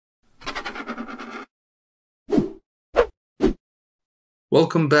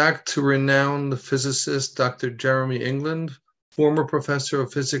Welcome back to renowned physicist Dr. Jeremy England, former professor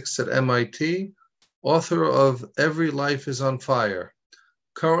of physics at MIT, author of Every Life is on Fire,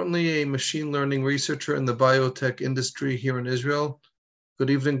 currently a machine learning researcher in the biotech industry here in Israel. Good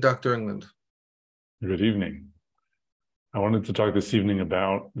evening, Dr. England. Good evening. I wanted to talk this evening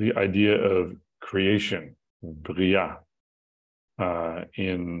about the idea of creation, Bria,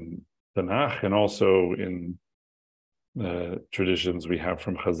 in Tanakh and also in the traditions we have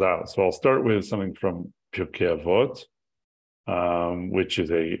from Chazal. So I'll start with something from Pirkei Avot, which is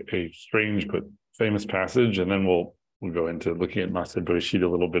a strange but famous passage, and then we'll go into looking at Maseh Bereshit a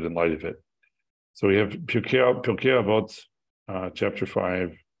little bit in light of it. So we have Pirkei Avot, chapter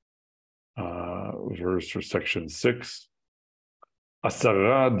 5, verse or section 6.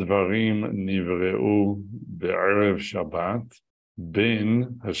 Asara dvarim nivreu be'erev Shabbat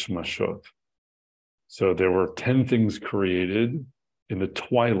bin hashmashot. So there were 10 things created in the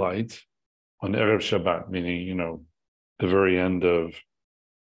twilight on Erev Shabbat, meaning, the very end of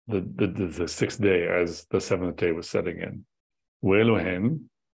the sixth day as the seventh day was setting in. Ve'elohen,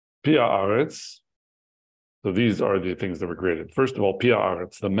 pia aretz. So these are the things that were created. First of all, pia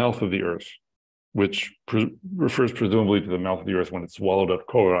aretz, the mouth of the earth, which refers presumably to the mouth of the earth when it swallowed up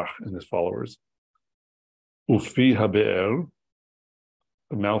Korach and his followers. Ufi habe'er,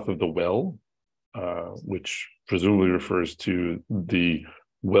 the mouth of the well, which presumably refers to the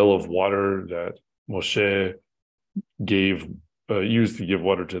well of water that Moshe used to give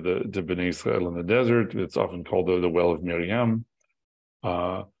water to Bnei Israel in the desert. It's often called the well of Miriam.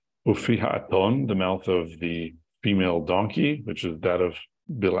 Ufi ha'aton, the mouth of the female donkey, which is that of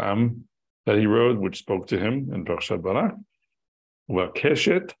Bilam that he rode, which spoke to him in Parshat Balak.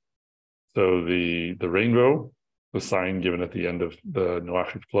 Keshet, so the rainbow, the sign given at the end of the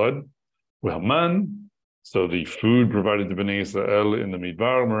Noachic flood. Man, so the food provided to Bnei Israel in the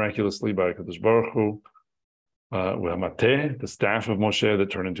Midbar miraculously by Kadosh Baruch Hu. Mateh, the staff of Moshe that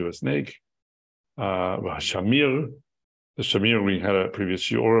turned into a snake. Shamir, the shamir we had a previous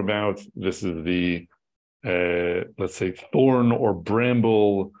shiur about. This is the, let's say, thorn or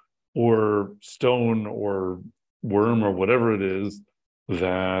bramble or stone or worm or whatever it is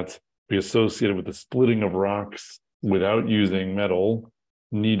that we associated with the splitting of rocks without using metal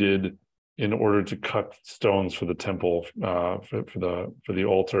needed in order to cut stones for the temple, for the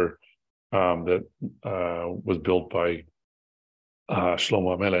altar that was built by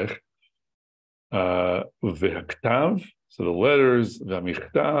Shlomo HaMelech. V'haktav, so the letters,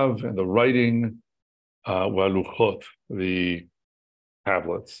 v'amichtav, and the writing, v'aluchot, the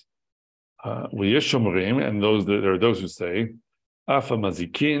tablets. V'yeshomrim, and there are those who say, afa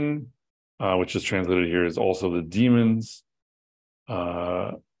mazikin, which is translated here as also the demons.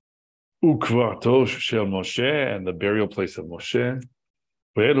 Ukvarto shel Moshe, and the burial place of Moshe,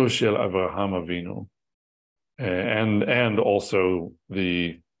 ve'elo shel Avraham Avinu, and also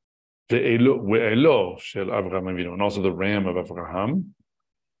the ve'elo shel Avraham Avinu, and also the ram of Avraham.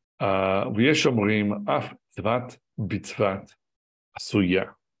 V'yeshomrim af tzvat bitzvat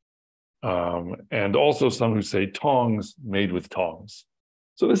asuya, and also some who say tongs made with tongs.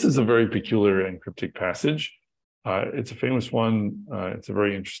 So this is a very peculiar and cryptic passage. It's a famous one. It's a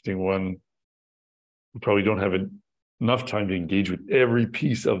very interesting one. We probably don't have enough time to engage with every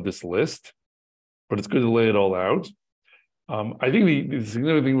piece of this list, but it's good to lay it all out. I think the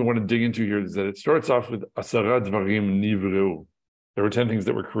significant thing we want to dig into here is that it starts off with Asara Dvarim Nivreu. There were 10 things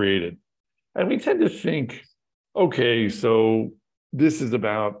that were created. And we tend to think, okay, so this is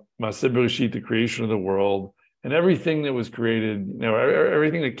about Maseh Bereshit, the creation of the world, and everything that was created,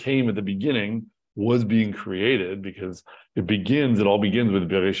 everything that came at the beginning was being created, because it all begins with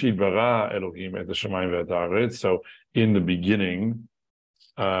Bereshit bara Elohim et hashamayim ve'et haaretz. So in the beginning,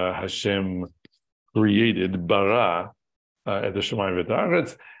 Hashem created bara et hashamayim ve'et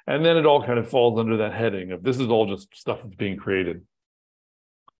haaretz, and then it all kind of falls under that heading of this is all just stuff that's being created.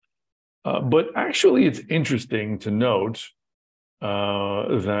 But actually, it's interesting to note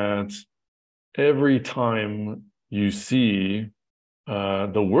that every time you see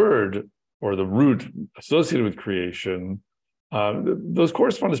the word or the root associated with creation, those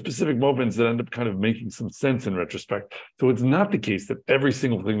correspond to specific moments that end up kind of making some sense in retrospect. So it's not the case that every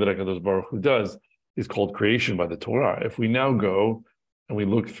single thing that HaKadosh Baruch Hu does is called creation by the Torah. If we now go and we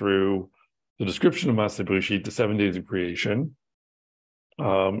look through the description of Maseh Bereshit, the 7 days of creation,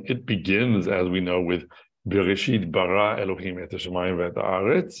 it begins, as we know, with Bereshit bara Elohim et hashamayim ve'et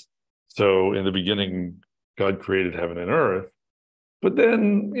haaretz. So in the beginning, God created heaven and earth. But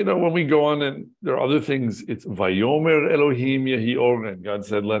then, when we go on and there are other things, it's Vayomer Elohim Yehi Or, and God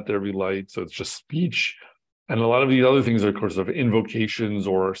said, let there be light. So it's just speech And a lot of these other things are, of course, of invocations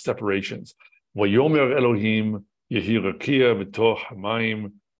or separations. Vayomer Elohim yehi rakia b'toch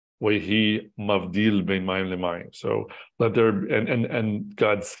hamayim vehi mavdil bein mayim lemayim. So let there, and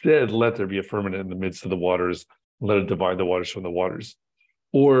God said, let there be a firmament in the midst of the waters, let it divide the waters from the waters.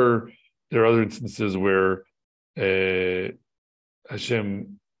 Or there are other instances where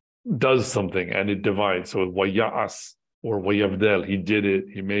Hashem does something and it divides. So Vayas or Vayavdel, he did it,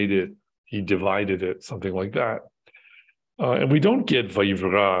 he made it, he divided it, something like that. And we don't get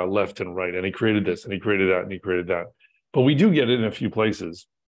Vayivra left and right, and he created this, and he created that, and he created that. But we do get it in a few places.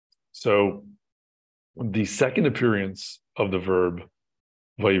 So the second appearance of the verb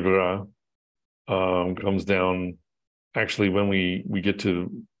Vayivra comes down actually when we get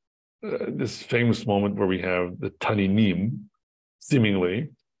to this famous moment where we have the Taninim, seemingly.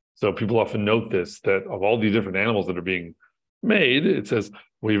 So people often note this, that of all the different animals that are being made, it says,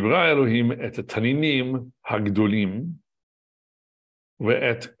 Vayivra Elohim et Taninim hagdolim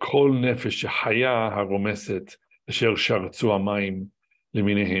ve'et kol nefesh haya haromeset asher shartzu hamayim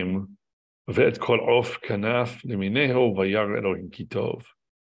leminehem ve'et kol of kanaf lemineho vayar Elohim kitov.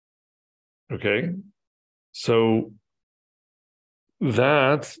 Okay, so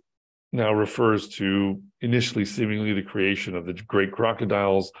that now refers to initially seemingly the creation of the great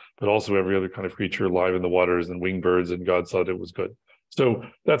crocodiles, but also every other kind of creature alive in the waters and winged birds, and God saw that it was good. So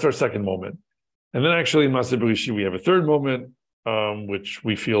that's our second moment. And then actually in Maaseh Bereshit, we have a third moment, which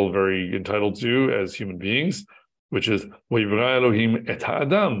we feel very entitled to as human beings, which is Vayivra Elohim et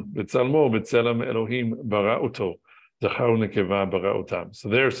ha'adam b'tzalmo b'tzelem Elohim bara oto zachar nekeva bara otam. So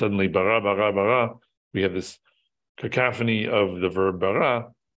there suddenly bara bara bara, we have this cacophony of the verb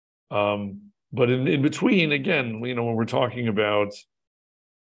bara. But in between, again, when we're talking about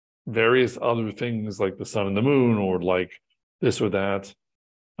various other things like the sun and the moon, or like this or that,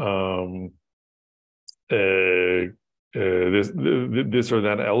 this or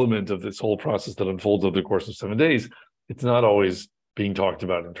that element of this whole process that unfolds over the course of 7 days, it's not always being talked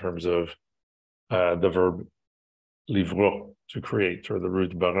about in terms of the verb livro, to create, or the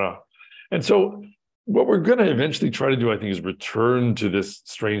root bara. And so what we're going to eventually try to do, I think, is return to this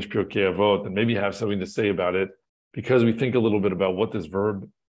strange Pirkei Avot and maybe have something to say about it, because we think a little bit about what this verb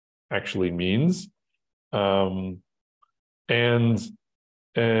actually means. And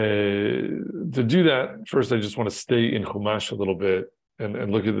to do that, first, I just want to stay in Chumash a little bit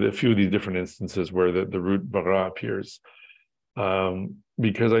and look at a few of these different instances where the root bara appears.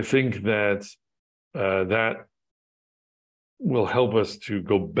 Because I think that that will help us to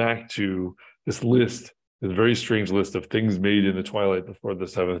go back to this list, this very strange list of things made in the twilight before the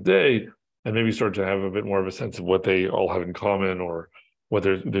seventh day, and maybe start to have a bit more of a sense of what they all have in common, or what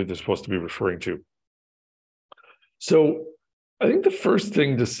they're supposed to be referring to. So I think the first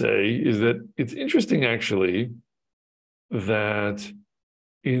thing to say is that it's interesting, actually, that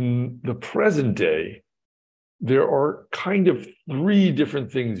in the present day, there are kind of three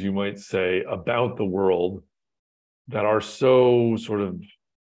different things you might say about the world that are so sort of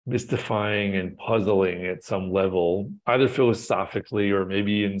mystifying and puzzling at some level, either philosophically or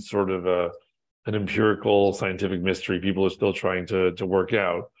maybe in sort of an empirical scientific mystery people are still trying to work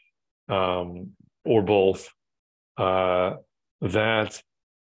out, or both. That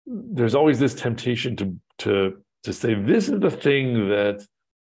there's always this temptation to say this is the thing that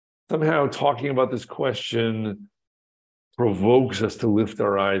somehow talking about this question provokes us to lift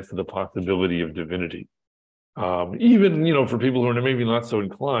our eyes to the possibility of divinity. Even, for people who are maybe not so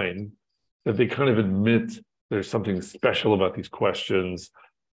inclined, that they kind of admit there's something special about these questions,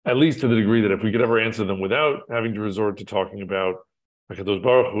 at least to the degree that if we could ever answer them without having to resort to talking about HaKadosh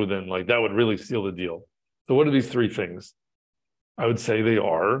Baruch Hu, then that would really seal the deal. So what are these three things? I would say they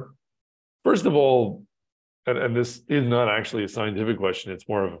are, first of all, and this is not actually a scientific question, it's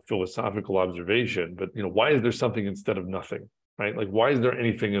more of a philosophical observation, but why is there something instead of nothing, right? Like, why is there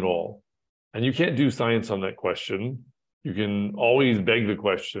anything at all? And you can't do science on that question. You can always beg the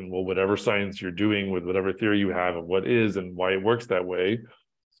question, well, whatever science you're doing with whatever theory you have of what is and why it works that way,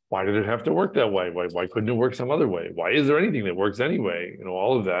 why did it have to work that way? Why couldn't it work some other way? Why is there anything that works anyway?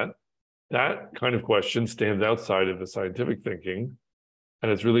 All of that. That kind of question stands outside of the scientific thinking,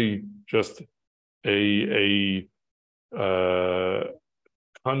 and it's really just a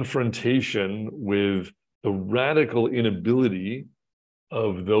confrontation with the radical inability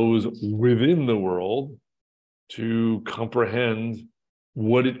of those within the world to comprehend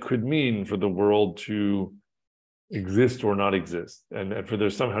what it could mean for the world to exist or not exist, and for there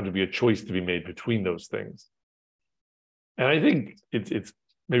somehow to be a choice to be made between those things. And I think it's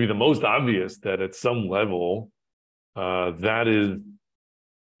maybe the most obvious that at some level that is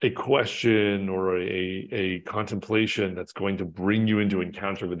a question or a contemplation that's going to bring you into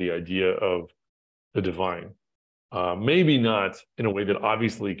encounter with the idea of the divine. Maybe not in a way that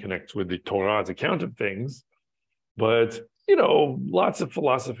obviously connects with the Torah's account of things, but, lots of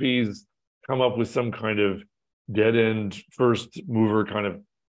philosophies come up with some kind of dead-end first mover kind of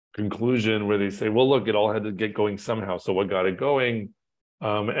conclusion where they say, well, look, it all had to get going somehow, so what got it going?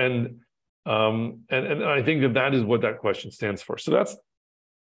 And I think that is what that question stands for. So that's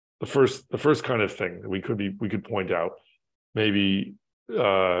the first kind of thing that we could point out. Maybe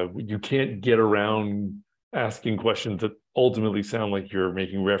you can't get around asking questions that ultimately sound like you're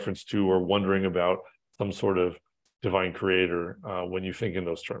making reference to or wondering about some sort of divine creator when you think in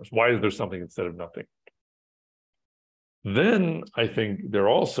those terms. Why is there something instead of nothing? Then I think there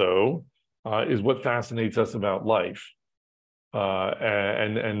also is what fascinates us about life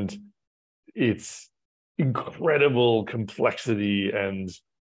and its incredible complexity and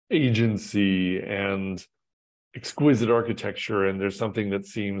agency and exquisite architecture. And there's something that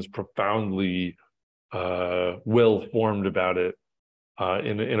seems profoundly well-formed about it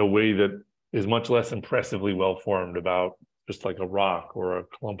in a way that is much less impressively well-formed about just like a rock or a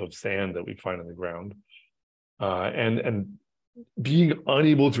clump of sand that we find on the ground. And being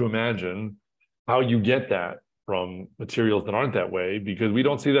unable to imagine how you get that from materials that aren't that way, because we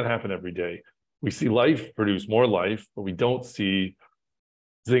don't see that happen every day. We see life produce more life, but we don't see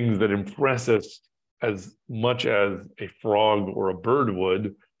things that impress us as much as a frog or a bird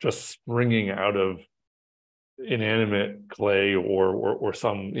would, just springing out of inanimate clay or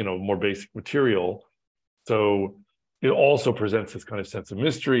some more basic material. So it also presents this kind of sense of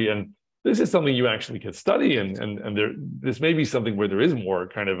mystery. And this is something you actually can study, and this may be something where there is more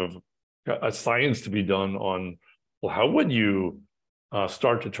kind of a science to be done on, well, how would you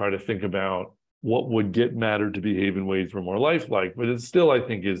start to try to think about what would get matter to behave in ways that are more lifelike? But it still, I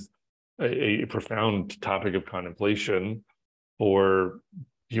think, is a profound topic of contemplation for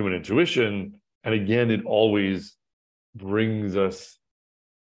human intuition. And again, it always brings us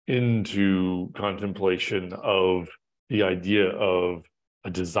into contemplation of the idea of a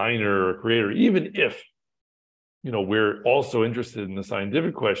designer or creator, even if, we're also interested in the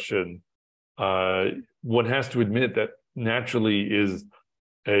scientific question. One has to admit that naturally is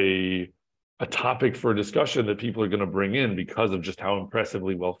a topic for discussion that people are going to bring in because of just how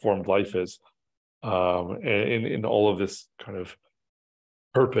impressively well-formed life is in all of this kind of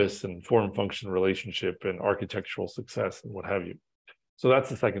purpose and form function relationship and architectural success and what have you. So that's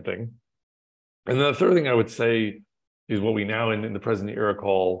the second thing. And then the third thing I would say is what we now in the present era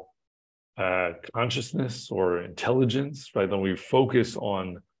call consciousness or intelligence, right? When we focus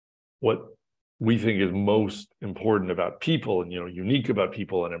on what we think is most important about people and, unique about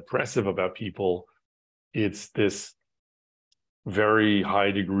people and impressive about people, it's this very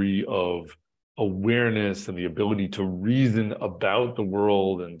high degree of awareness and the ability to reason about the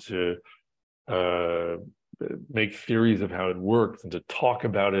world and to make theories of how it works and to talk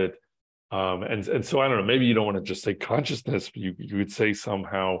about it. And so I don't know, maybe you don't want to just say consciousness, but you would say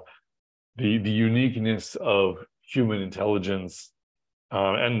somehow the uniqueness of human intelligence.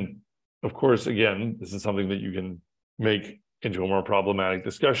 And of course, again, this is something that you can make into a more problematic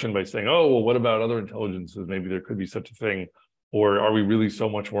discussion by saying, oh, well, what about other intelligences? Maybe there could be such a thing. Or are we really so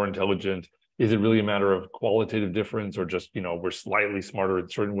much more intelligent? Is it really a matter of qualitative difference, or just, we're slightly smarter in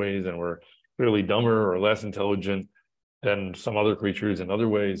certain ways and we're clearly dumber or less intelligent than some other creatures in other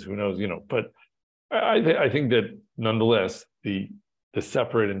ways? Who knows, but I think that nonetheless, the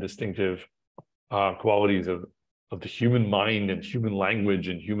separate and distinctive qualities of the human mind and human language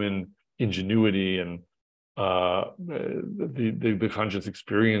and human ingenuity and the conscious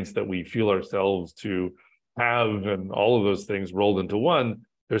experience that we feel ourselves to have, and all of those things rolled into one,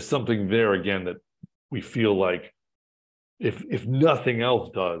 there's something there again that we feel like if nothing else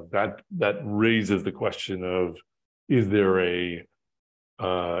does, that raises the question of, is there a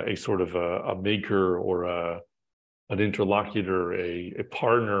sort of a maker or an interlocutor, a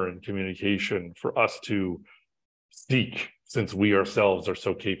partner in communication for us to seek, since we ourselves are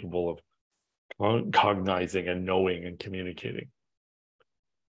so capable of cognizing and knowing and communicating.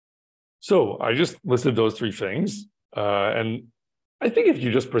 So I just listed those three things. And I think if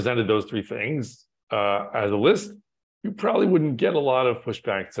you just presented those three things as a list, you probably wouldn't get a lot of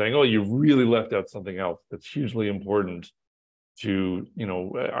pushback saying, oh, you've really left out something else that's hugely important to,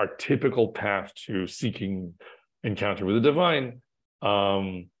 our typical path to seeking encounter with the divine.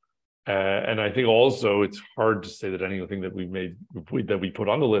 And I think also it's hard to say that anything that we put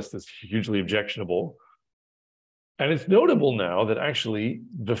on the list is hugely objectionable. And it's notable now that actually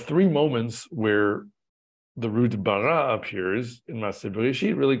the three moments where the root bara appears in Maaseh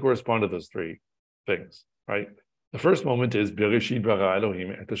Bereshit really correspond to those three things, right? The first moment is Bereshit bara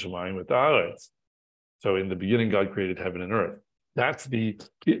Elohim et hashamayim v'et haaretz. So in the beginning, God created heaven and earth. That's the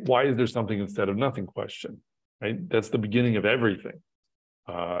why is there something instead of nothing question, right? That's the beginning of everything.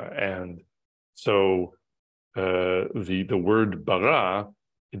 And so the word bara,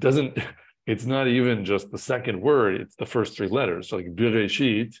 it's not even just the second word, it's the first three letters. So like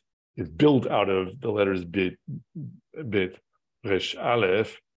Bereshit is built out of the letters bit, resh,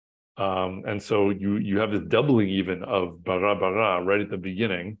 aleph. And so you have this doubling even of bara right at the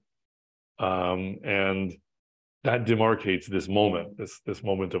beginning. And that demarcates this moment, this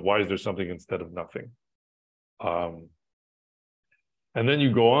moment of why is there something instead of nothing. And then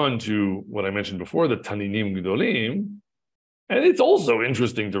you go on to what I mentioned before, the Taninim Gdolim. And it's also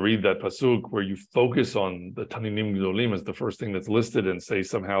interesting to read that pasuk where you focus on the Taninim Gdolim as the first thing that's listed and say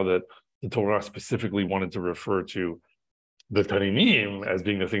somehow that the Torah specifically wanted to refer to the Taninim as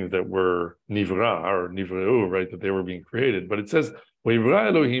being the things that were Nivra or Nivreu, right, that they were being created. But it says, Vayivra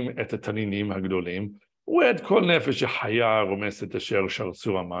Elohim et Taninim Hagdolim, ואת כל נפש החיה הרומסת אשר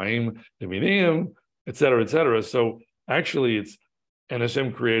שרצו המים למיניהם, etc., etc. So actually and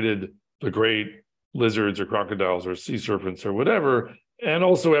Hashem created the great lizards or crocodiles or sea serpents or whatever, and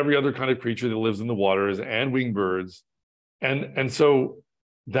also every other kind of creature that lives in the waters and winged birds. And so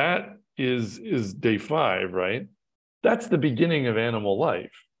that is day 5, right? That's the beginning of animal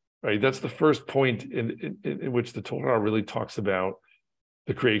life, right? That's the first point in which the Torah really talks about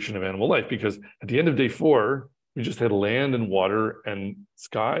the creation of animal life, because at the end of day 4, we just had land and water and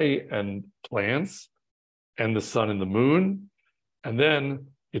sky and plants and the sun and the moon. And then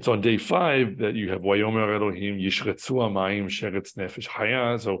it's on day 5 that you have Vayomer Elohim Yishretzu Hamayim Sheretz Nefesh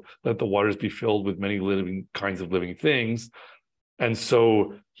Haya, so let the waters be filled with many living kinds of living things. And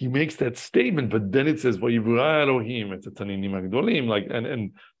so he makes that statement, but then it says Vayivra Elohim, it's a Taninim Agdolim, like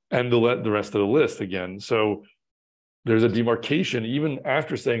and the rest of the list again. So there's a demarcation even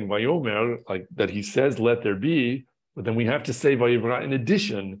after saying Vayomer, like that he says let there be, but then we have to say Vayivra in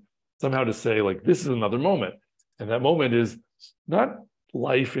addition somehow to say like this is another moment, and that moment is not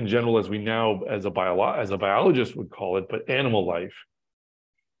life in general as we now as a biologist would call it, but animal life.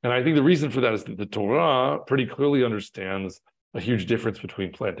 And I think the reason for that is that the Torah pretty clearly understands a huge difference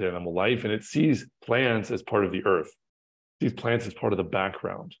between plant and animal life, and it sees plants as part of the earth, sees plants as part of the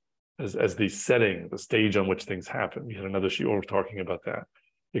background, as the setting, the stage on which things happen. We had another shiur talking about that.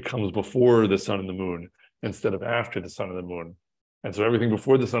 It comes before the sun and the moon instead of after the sun and the moon. And so everything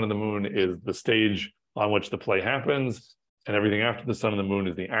before the sun and the moon is the stage on which the play happens, and everything after the sun and the moon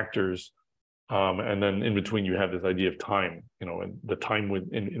is the actors. And then in between you have this idea of time, and the time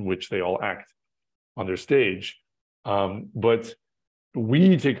in which they all act on their stage. But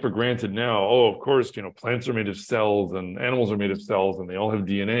we take for granted now, of course, plants are made of cells and animals are made of cells and they all have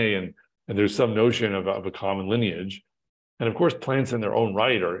DNA and there's some notion of a common lineage. And of course, plants in their own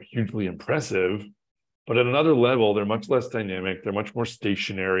right are hugely impressive, but at another level, they're much less dynamic. They're much more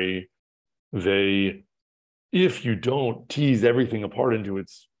stationary. If you don't tease everything apart into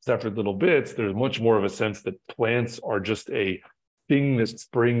its separate little bits, there's much more of a sense that plants are just a thing that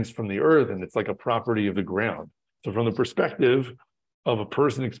springs from the earth and it's like a property of the ground. So from the perspective of a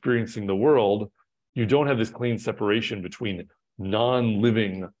person experiencing the world, you don't have this clean separation between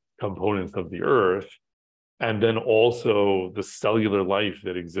non-living components of the earth and then also the cellular life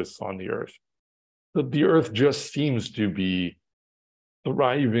that exists on the earth. But the earth just seems to be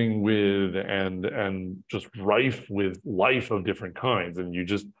thriving with and just rife with life of different kinds. And you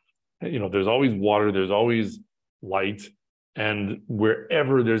just, there's always water, there's always light. And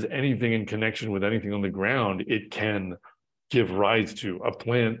wherever there's anything in connection with anything on the ground, it can give rise to a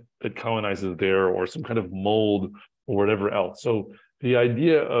plant that colonizes there or some kind of mold or whatever else. So the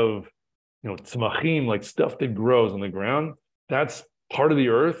idea of, tzmachim, like stuff that grows on the ground, that's part of the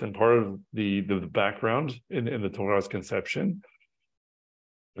earth and part of the background in the Torah's conception.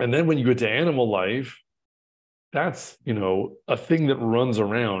 And then when you get to animal life, that's, a thing that runs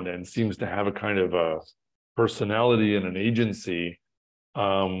around and seems to have a kind of a personality and an agency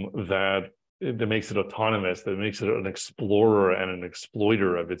that makes it autonomous, that makes it an explorer and an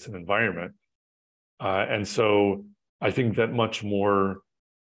exploiter of its environment. And so I think that much more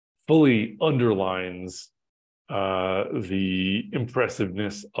fully underlines the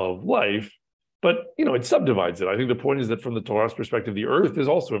impressiveness of life. But, it subdivides it. I think the point is that from the Torah's perspective, the earth is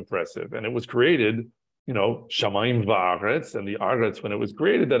also impressive. And it was created, shamayim va'aretz, and the aretz, when it was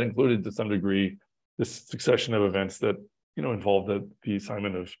created, that included to some degree this succession of events that, involved the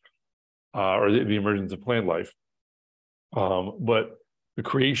assignment of, or the emergence of plant life. But the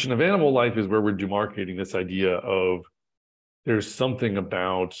creation of animal life is where we're demarcating this idea of there's something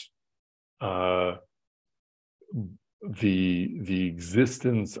about the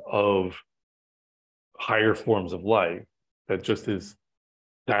existence of higher forms of life that just is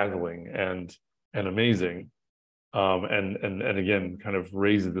dazzling and amazing, and again kind of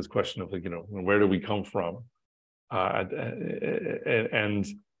raises this question of, like, where do we come from, and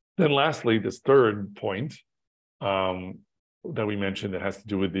then lastly, this third point that we mentioned that has to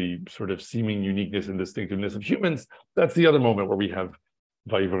do with the sort of seeming uniqueness and distinctiveness of humans. That's the other moment where we have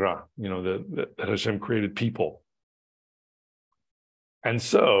Vayivra, that Hashem created people. And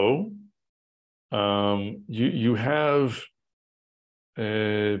so you have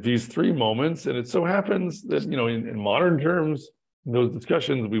these three moments, and it so happens that, in modern terms, in those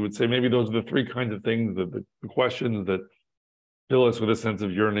discussions, we would say maybe those are the three kinds of things, the questions that fill us with a sense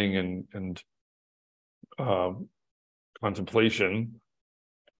of yearning and contemplation,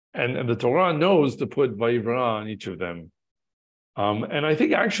 and the Torah knows to put Vayivra on each of them. And I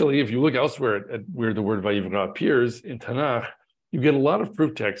think actually, if you look elsewhere at where the word Vayivra appears in Tanakh, you get a lot of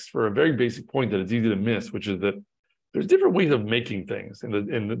proof texts for a very basic point that it's easy to miss, which is that there's different ways of making things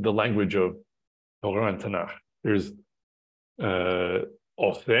in the language of Torah and Tanakh. There's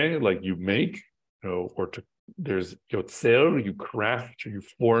oseh, like you make, there's yotzer, you craft, you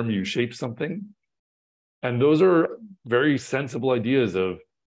form, you shape something. And those are very sensible ideas of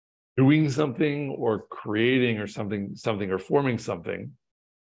doing something or creating or something or forming something.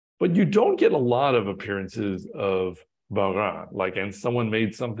 But you don't get a lot of appearances of bara, and someone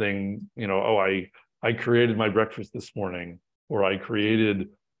made something, I created my breakfast this morning, or I created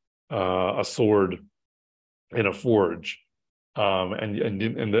a sword in a forge, and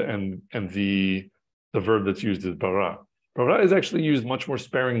the verb that's used is bara. Bara is actually used much more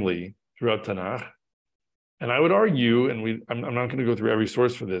sparingly throughout Tanakh. And I would argue, and I'm not going to go through every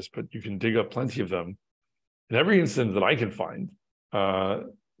source for this, but you can dig up plenty of them. In every instance that I can find,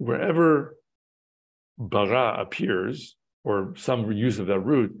 wherever bara appears, or some use of that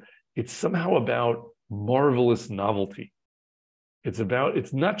root, it's somehow about marvelous novelty.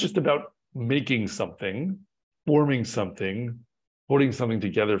 It's not just about making something, forming something, putting something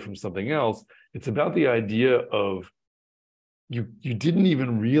together from something else. It's about the idea of you didn't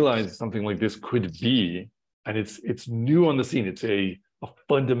even realize something like this could be, and it's new on the scene. It's a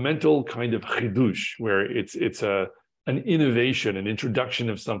fundamental kind of chidush, where it's an innovation, an introduction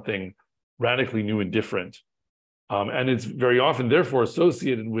of something radically new and different. And it's very often, therefore,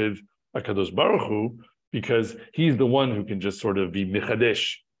 associated with HaKadosh Baruch Hu, because he's the one who can just sort of be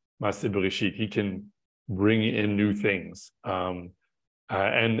mechadesh, Maaseh Bereshit. He can bring in new things. And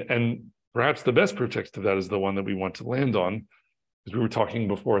perhaps the best pretext of that is the one that we want to land on, because we were talking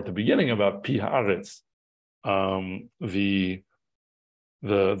before at the beginning about Pi Haaretz, the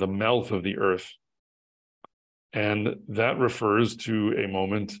mouth of the earth. And that refers to a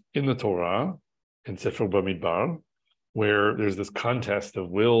moment in the Torah, in Sefer Bamidbar, where there's this contest of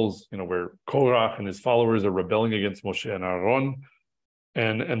wills, where Korach and his followers are rebelling against Moshe and Aaron.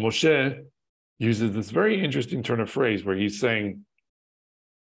 And Moshe uses this very interesting turn of phrase where he's saying,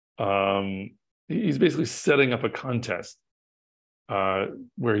 he's basically setting up a contest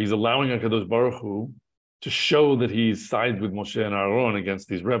where he's allowing HaKadosh Baruch Hu to show that he sides with Moshe and Aaron against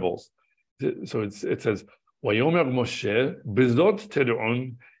these rebels. So it says, Vayomer Moshe, bezot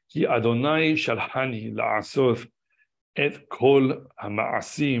tedu'un, ki Adonai shalhani la'asot et kol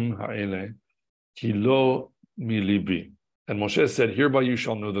ha'ma'asim ha'ele, ki lo milibi. And Moshe said, hereby you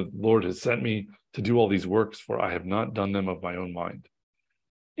shall know that the Lord has sent me to do all these works, for I have not done them of my own mind.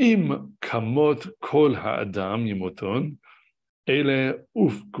 Im kamot kol ha'adam yimoton, ele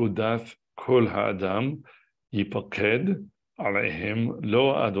ufkudat kol ha'adam yipaked aleihem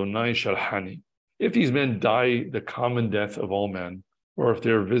lo Adonai shalhani. If these men die the common death of all men, or if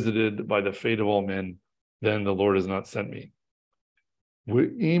they're visited by the fate of all men, then the Lord has not sent me.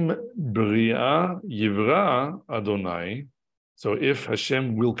 V'im bria yivra Adonai. So if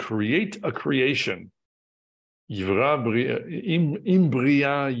Hashem will create a creation, yivra bria, im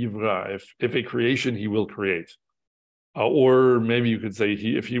bria yivra, if a creation he will create, or maybe you could say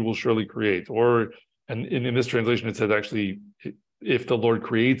if he will surely create, and in this translation it says actually, if the Lord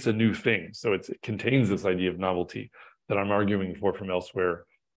creates a new thing. So it contains this idea of novelty that I'm arguing for from elsewhere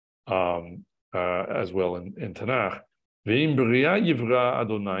as well in Tanakh. Ve'im bria yivra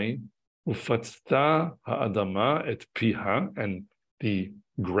Adonai ufatzta ha'adama et piha, and the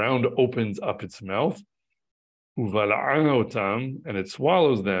ground opens up its mouth, uvala'ana otam, and it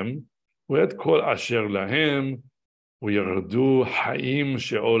swallows them, ve'et kol asher lahem u'yardu ha'im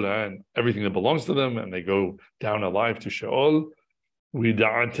she'ola, and everything that belongs to them, and they go down alive to Sheol.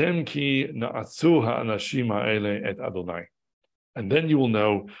 Vida'atem ki na'atsu ha'anashim ha'ele et Adonai. And then you will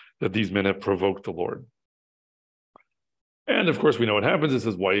know that these men have provoked the Lord. And of course, we know what happens. It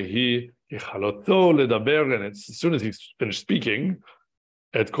says, and it's as soon as he's finished speaking,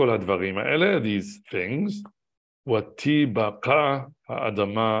 et kol hadvarim ha'ele, these things, vatibaqa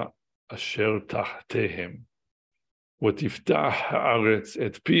ha'adama asher tahtehem, vatiftah ha'aretz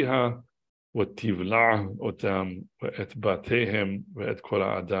et piha, v'tivla otam ve'et batehem ve'et kol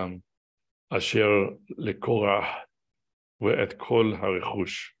ha'adam asher lekorah ve'et kol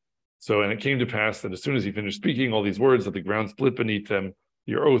ha'rechush. So, and it came to pass that as soon as he finished speaking all these words, that the ground split beneath them,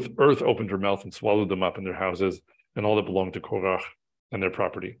 the earth opened her mouth and swallowed them up in their houses and all that belonged to Korach and their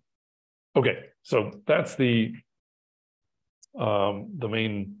property. Okay, so that's the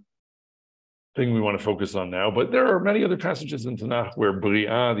main thing we want to focus on now. But there are many other passages in Tanakh where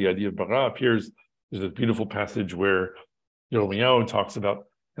Bari'ah, the idea of bara, appears. There's this beautiful passage where Yirmiyahu talks about,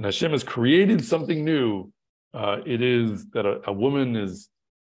 and Hashem has created something new. It is that a woman is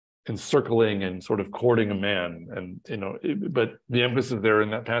encircling and sort of courting a man, and but the emphasis there in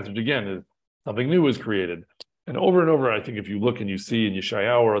that passage again is something new is created. And over, I think if you look and you see in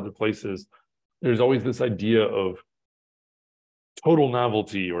Yeshayahu or other places, there's always this idea of total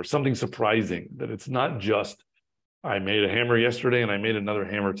novelty or something surprising, that it's not just, I made a hammer yesterday and I made another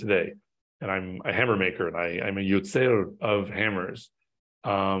hammer today, and I'm a hammer maker and I'm a yotzer of hammers,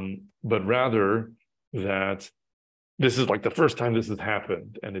 but rather that this is like the first time this has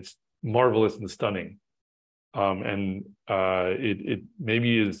happened, and it's marvelous and stunning. It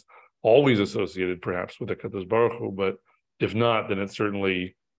maybe is always associated perhaps with the Kadosh Baruch Hu, but if not, then it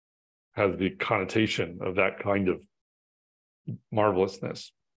certainly has the connotation of that kind of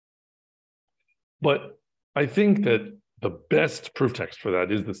marvelousness. But I think that the best proof text for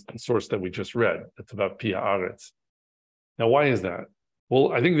that is the source that we just read. That's about Pi Haaretz. Now, why is that?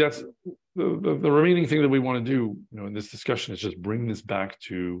 Well, I think that's the remaining thing that we want to do, in this discussion, is just bring this back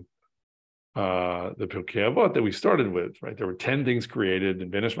to the Pirkei Avot that we started with, right? There were 10 things created in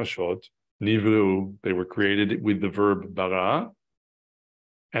Ben Mashot, Nivru. They were created with the verb bara,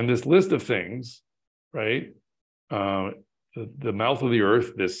 and this list of things, right? The mouth of the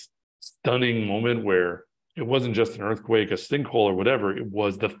earth, this stunning moment where it wasn't just an earthquake, a sinkhole, or whatever. It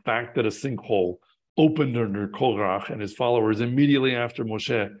was the fact that a sinkhole opened under Korach and his followers immediately after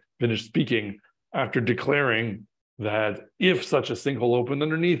Moshe finished speaking, after declaring that if such a sinkhole opened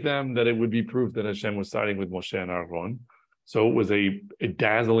underneath them, that it would be proof that Hashem was siding with Moshe and Aaron. So it was a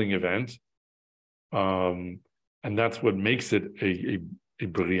dazzling event. And that's what makes it a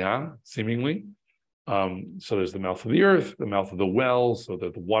Bria, seemingly. So there's the mouth of the earth, the mouth of the well, so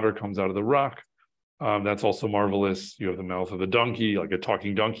that the water comes out of the rock. That's also marvelous. You have the mouth of the donkey, like a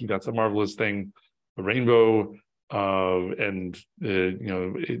talking donkey. That's a marvelous thing. The rainbow, as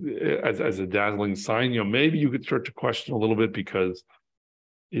a dazzling sign. Maybe you could start to question a little bit, because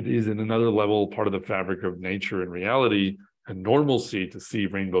it is in another level part of the fabric of nature and reality and normalcy to see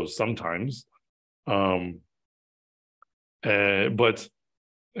rainbows sometimes. But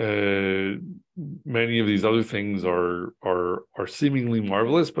many of these other things are seemingly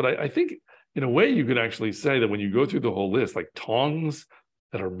marvelous. But I think in a way you could actually say that when you go through the whole list, like tongs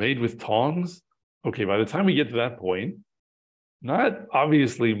that are made with tongs, okay, by the time we get to that point, not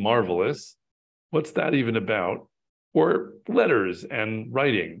obviously marvelous. What's that even about? Or letters and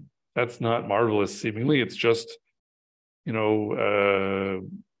writing. That's not marvelous, seemingly. It's just,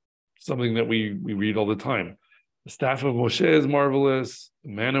 something that we read all the time. The staff of Moshe is marvelous.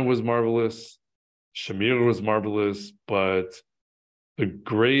 The manna was marvelous. Shamir was marvelous. But the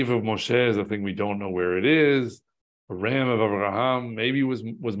grave of Moshe is a thing we don't know where it is. The ram of Abraham maybe was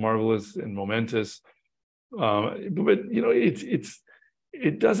marvelous and momentous. But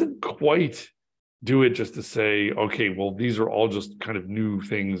it doesn't quite do it just to say, okay, well, these are all just kind of new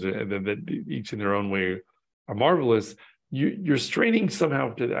things that each in their own way are marvelous. You're straining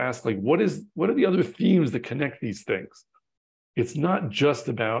somehow to ask, like, what are the other themes that connect these things? It's not just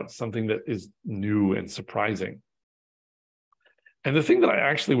about something that is new and surprising. And the thing that I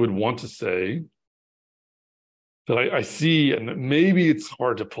actually would want to say that I see, and maybe it's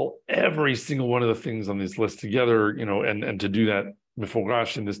hard to pull every single one of the things on this list together, and to do that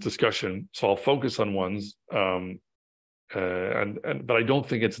meforash in this discussion. So I'll focus on ones, but I don't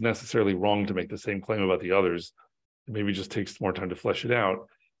think it's necessarily wrong to make the same claim about the others. It maybe just takes more time to flesh it out.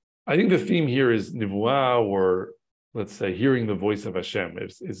 I think the theme here is nivuah, or let's say hearing the voice of Hashem.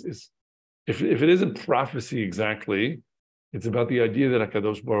 If it isn't prophecy exactly, it's about the idea that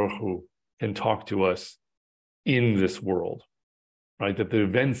HaKadosh Baruch Hu can talk to us in this world, right? That the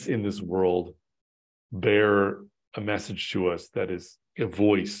events in this world bear a message to us that is a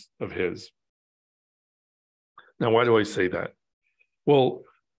voice of his. Now, why do I say that? Well,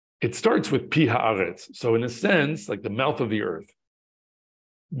 it starts with pi haaretz. So in a sense, like the mouth of the earth.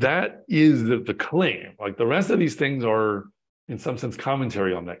 That is the claim. Like the rest of these things are, in some sense,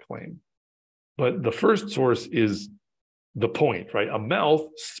 commentary on that claim. But the first source is the point, right? A mouth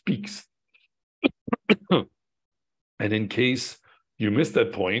speaks. And in case you missed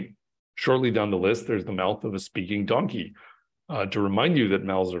that point, shortly down the list, there's the mouth of a speaking donkey to remind you that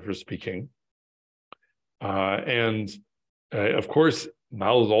mouths are for speaking. Of course,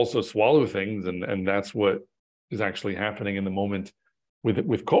 mouths also swallow things, and that's what is actually happening in the moment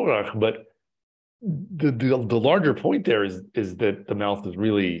with Korach. But the larger point there is that the mouth is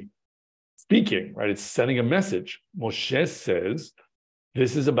really speaking, right? It's sending a message. Moshe says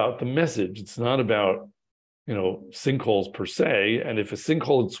this is about the message. It's not about sinkholes per se. And if a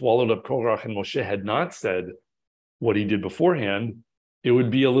sinkhole had swallowed up Korach and Moshe had not said what he did beforehand, it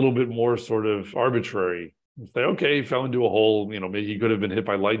would be a little bit more sort of arbitrary. Say, okay, he fell into a hole, maybe he could have been hit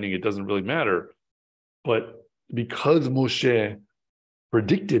by lightning, it doesn't really matter. But because Moshe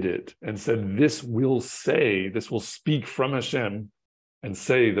predicted it and said, this will speak from Hashem and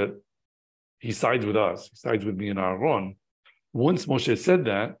say that he sides with us, he sides with me and Aaron. Once Moshe said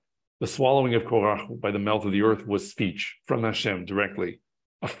that, the swallowing of Korach by the mouth of the earth was speech from Hashem directly,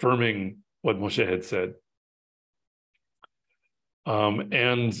 affirming what Moshe had said.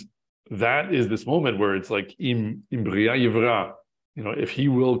 And that is this moment where it's like im bria yivra, if he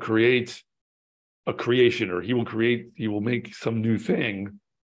will create a creation, or he will make some new thing,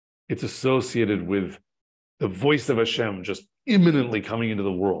 it's associated with the voice of Hashem just imminently coming into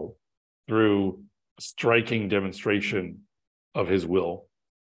the world through a striking demonstration of his will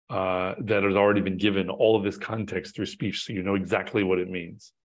that has already been given all of this context through speech, so you know exactly what it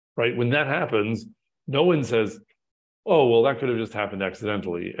means, right? When that happens, no one says, oh, well, that could have just happened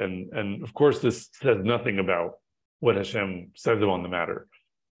accidentally. And of course, this says nothing about what Hashem says on the matter.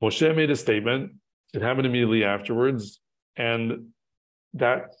 Moshe made a statement. It happened immediately afterwards. And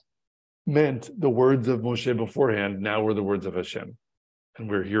that meant the words of Moshe beforehand now were the words of Hashem. And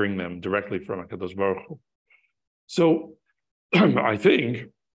we're hearing them directly from HaKadosh Baruch Hu. So I think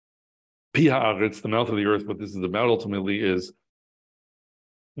Pi haaretz, the mouth of the earth, what this is about ultimately is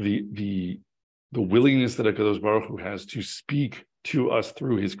the willingness that HaKadosh Baruch Hu has to speak to us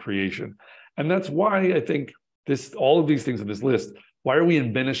through his creation. And that's why I think all of these things in this list, why are we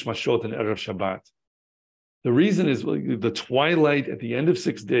in Benesh Mashot and Erev Shabbat? The reason is the twilight at the end of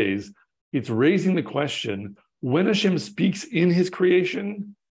 6 days, it's raising the question, when Hashem speaks in his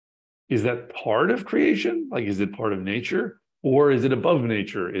creation, is that part of creation? Like, is it part of nature? Or is it above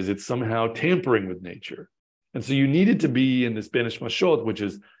nature? Is it somehow tampering with nature? And so you needed to be in this Benesh Mashot, which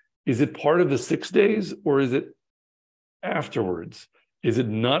is it part of the 6 days, or is it afterwards? Is it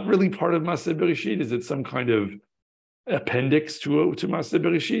not really part of Maaseh Bereshit? Is it some kind of appendix to Maaseh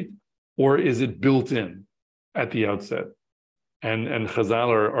Bereshit? Or is it built in at the outset? And Chazal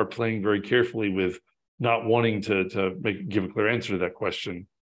are playing very carefully with not wanting to give a clear answer to that question.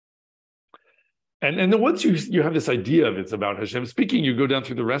 And then once you have this idea of it's about Hashem speaking, you go down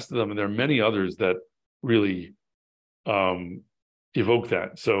through the rest of them, and there are many others that really evoke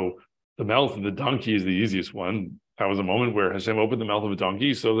that. So the mouth of the donkey is the easiest one. That was a moment where Hashem opened the mouth of a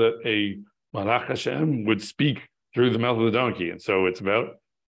donkey so that a Malach Hashem would speak through the mouth of the donkey. And so it's about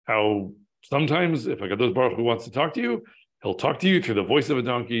how sometimes if HaKadosh Baruch Hu wants to talk to you, he'll talk to you through the voice of a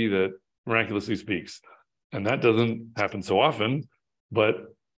donkey that miraculously speaks. And that doesn't happen so often,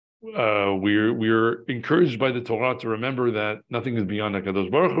 but we're encouraged by the Torah to remember that nothing is beyond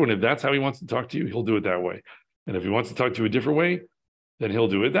HaKadosh Baruch Hu, and if that's how he wants to talk to you, he'll do it that way. And if he wants to talk to you a different way, then he'll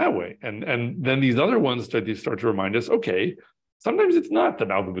do it that way. And then these other ones start to remind us, okay, sometimes it's not the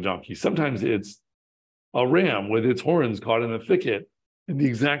mouth of a donkey. Sometimes it's a ram with its horns caught in a thicket in the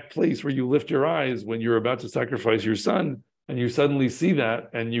exact place where you lift your eyes when you're about to sacrifice your son, and you suddenly see that,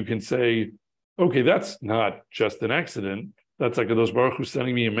 and you can say, okay, that's not just an accident. That's like HaKadosh Baruch Hu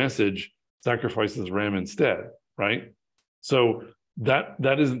sending me a message, sacrifice this ram instead, right? So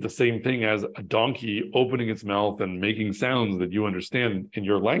that isn't the same thing as a donkey opening its mouth and making sounds that you understand in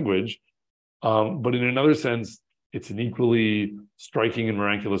your language. But in another sense, it's an equally striking and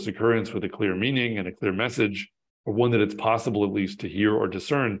miraculous occurrence with a clear meaning and a clear message, or one that it's possible at least to hear or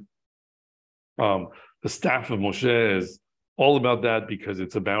discern. The staff of Moshe is all about that, because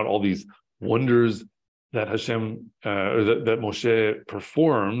it's about all these wonders that Hashem, that Moshe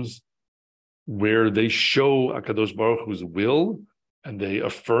performs, where they show HaKadosh Baruch Hu's will, and they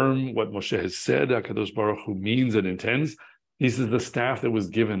affirm what Moshe has said HaKadosh Baruch Hu means and intends. This is the staff that was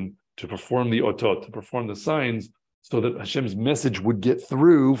given to perform the otot, to perform the signs so that Hashem's message would get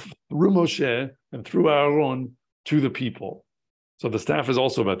through Moshe and through Aaron to the people. So the staff is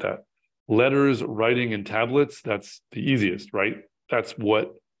also about that. Letters, writing, and tablets, that's the easiest, right? That's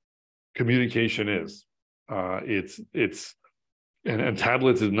what communication is. And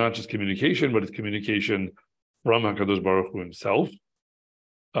tablets is not just communication, but it's communication from HaKadosh Baruch Hu himself.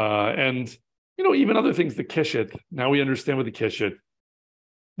 And even other things, the keshet. Now we understand what the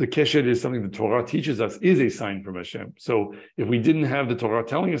keshet is something the Torah teaches us is a sign from Hashem. So if we didn't have the Torah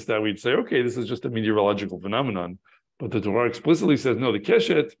telling us that, we'd say, okay, this is just a meteorological phenomenon. But the Torah explicitly says, no, the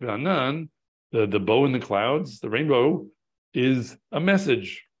keshet, v'anan, the bow in the clouds, the rainbow, is a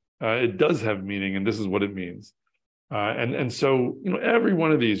message. It does have meaning, and this is what it means. And so, every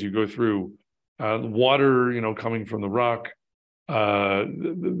one of these you go through, water, coming from the rock. We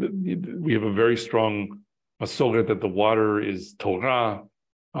have a very strong masoret that the water is Torah.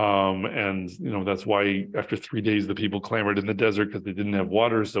 And that's why after 3 days the people clamored in the desert because they didn't have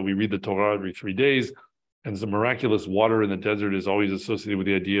water. So we read the Torah every 3 days, and the miraculous water in the desert is always associated with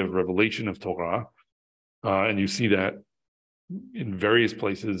the idea of revelation of Torah, and you see that in various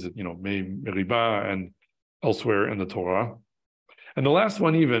places, Meribah and elsewhere in the Torah. And the last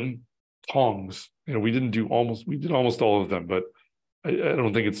one, even tongs. We did almost all of them, but I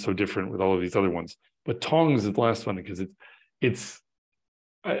don't think it's so different with all of these other ones. But tongs is the last one because it's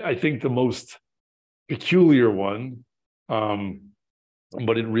I think the most peculiar one,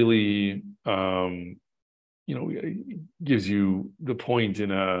 but it really gives you the point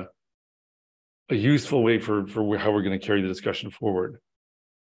in a useful way for how we're going to carry the discussion forward.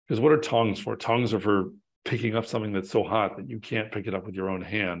 Because what are tongs for? Tongs are for picking up something that's so hot that you can't pick it up with your own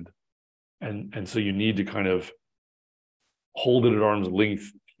hand, and so you need to kind of hold it at arm's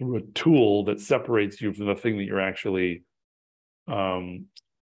length through a tool that separates you from the thing that you're actually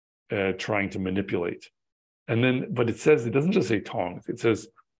trying to manipulate. But it doesn't just say tongs, it says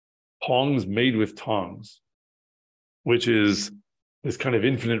tongs made with tongs, which is this kind of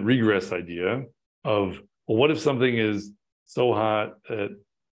infinite regress idea of, well, what if something is so hot that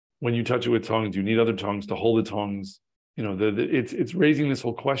when you touch it with tongs, you need other tongs to hold the tongs? It's raising this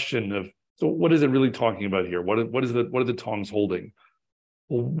whole question of, so what is it really talking about here? What are the tongs holding?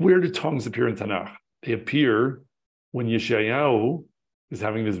 Well, where do tongs appear in Tanakh? They appear when Yeshayahu is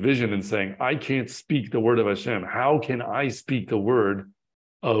having this vision and saying, I can't speak the word of Hashem. How can I speak the word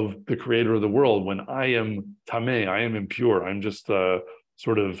of the creator of the world when I am tameh, I am impure, I'm just a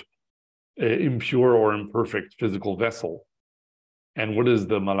sort of impure or imperfect physical vessel? And what does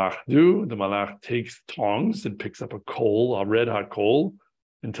the malach do? The malach takes tongs and picks up a red hot coal,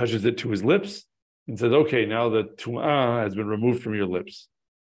 and touches it to his lips and says, okay, now the tum'ah has been removed from your lips.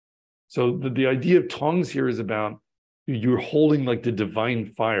 So the idea of tongs here is about you're holding like the divine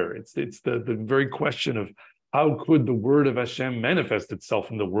fire. It's the very question of how could the word of Hashem manifest itself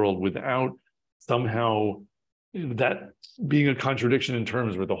in the world without somehow that being a contradiction in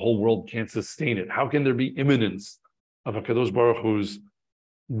terms where the whole world can't sustain it? How can there be immanence of HaKadosh Baruch Hu's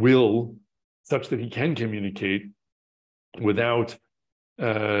will such that he can communicate without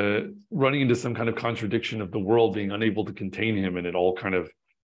running into some kind of contradiction of the world being unable to contain him and it all kind of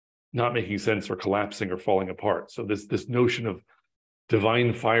not making sense or collapsing or falling apart? So this notion of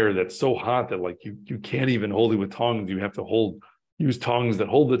divine fire that's so hot that like you can't even hold it with tongs. You have to use tongs that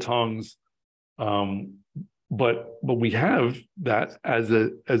hold the tongs. But we have that as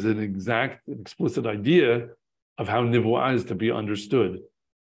an exact and explicit idea of how nivuah is to be understood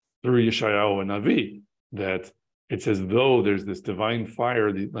through Yeshayahu and Navi, that it's as though there's this divine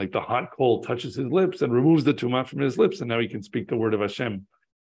fire, like the hot coal touches his lips and removes the tumah from his lips, and now he can speak the word of Hashem.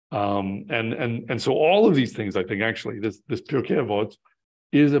 And so all of these things, I think, actually, this Pirkei Avot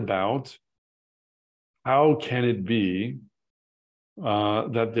is about how can it be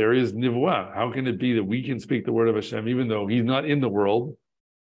that there is nivuah? How can it be that we can speak the word of Hashem even though he's not in the world,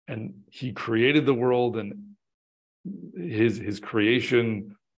 and he created the world, and his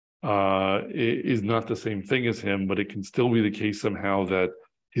creation is not the same thing as him, but it can still be the case somehow that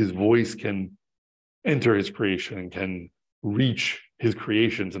his voice can enter his creation and can reach his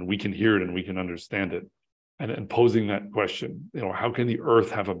creations, and we can hear it and we can understand it. And posing that question, how can the earth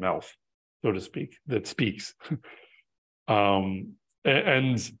have a mouth, so to speak, that speaks? I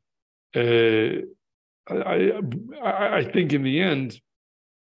think in the end,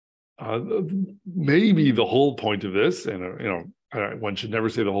 maybe the whole point of this, and one should never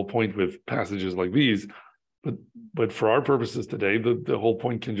say the whole point with passages like these, but for our purposes today, the whole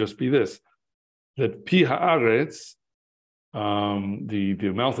point can just be this: that pi haaretz,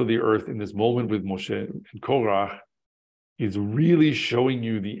 the mouth of the earth in this moment with Moshe and Korach, is really showing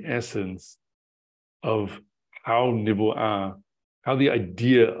you the essence of how the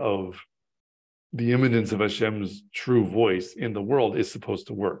idea of the immanence of Hashem's true voice in the world is supposed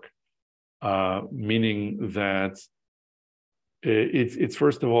to work. Meaning that it's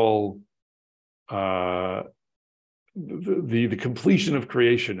first of all the completion of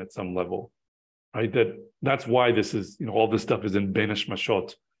creation at some level, right? That's why this is, all this stuff is in Ben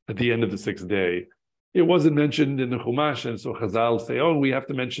Hashmashot at the end of the sixth day. It wasn't mentioned in the Chumash, and so Chazal say, oh, we have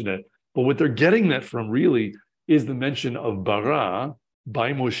to mention it. But what they're getting that from really is the mention of bara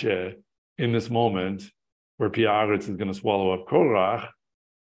by Moshe in this moment where Pi Haaretz is going to swallow up Korach,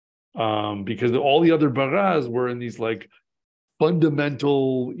 because all the other baras were in these like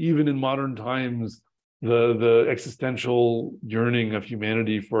fundamental, even in modern times, the existential yearning of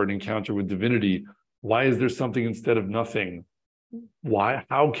humanity for an encounter with divinity. Why is there something instead of nothing?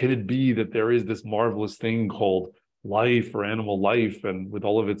 How can it be that there is this marvelous thing called life or animal life, and with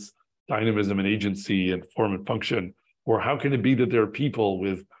all of its dynamism and agency and form and function? Or how can it be that there are people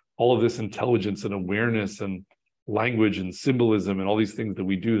with all of this intelligence and awareness and language and symbolism and all these things that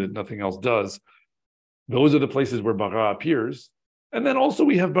we do that nothing else does? Those are the places where bara appears. And then also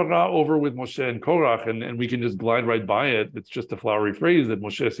we have bara over with Moshe and Korach, and we can just glide right by it. It's just a flowery phrase that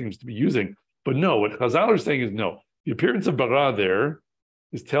Moshe seems to be using. But no, what Chazal are saying is no. The appearance of bara there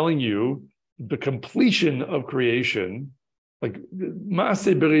is telling you the completion of creation, like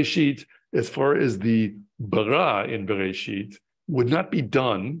Maaseh Bereshit, as far as the bara in Bereshit, would not be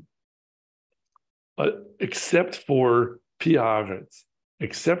done except for Pi Haaretz,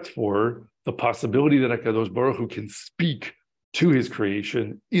 except for the possibility that HaKadosh Baruch Hu can speak to his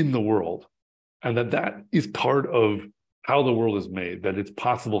creation in the world, and that is part of how the world is made, that it's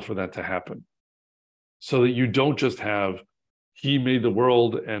possible for that to happen. So that you don't just have, he made the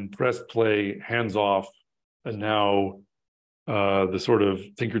world and pressed play, hands off, and now the sort of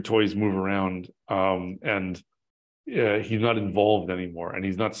tinker toys move around, and he's not involved anymore, and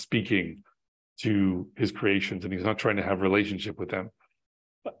he's not speaking to his creations, and he's not trying to have a relationship with them.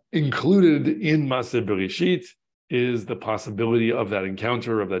 Included in Maaseh Bereshit is the possibility of that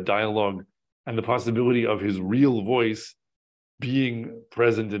encounter, of that dialogue, and the possibility of his real voice being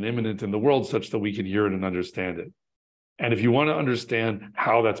present and immanent in the world such that we can hear it and understand it. And if you want to understand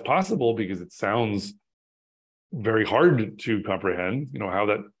how that's possible, because it sounds very hard to comprehend, how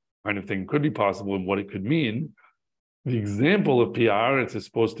that kind of thing could be possible and what it could mean, the example of Pi Haaretz is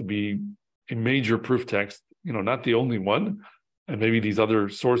supposed to be a major proof text, not the only one. And maybe these other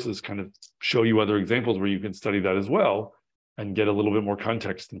sources kind of show you other examples where you can study that as well and get a little bit more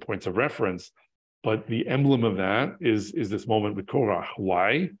context and points of reference. But the emblem of that is this moment with Korach.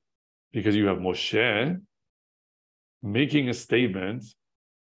 Why? Because you have Moshe making a statement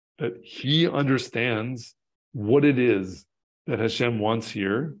that he understands what it is that Hashem wants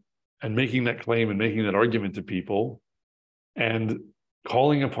here, and making that claim and making that argument to people, and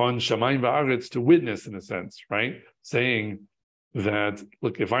calling upon Shamayim Va'aretz to witness, in a sense, right? Saying that,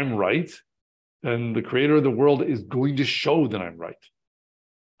 look, if I'm right, then the creator of the world is going to show that I'm right.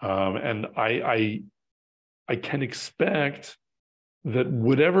 And I can expect that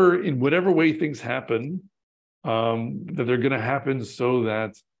in whatever way things happen, that they're going to happen so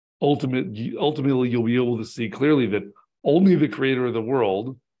that ultimately you'll be able to see clearly that only the creator of the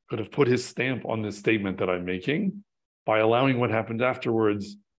world could have put his stamp on this statement that I'm making by allowing what happened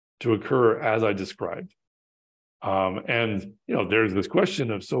afterwards to occur as I described. And there's this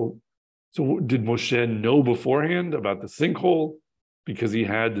question of, so did Moshe know beforehand about the sinkhole? Because he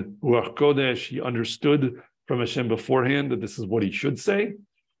had Ruach Kodesh, he understood from Hashem beforehand that this is what he should say?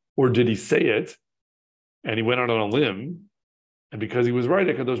 Or did he say it and he went out on a limb, and because he was right,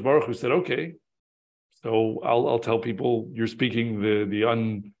 HaKadosh Baruch Hu said, okay, so I'll tell people you're speaking the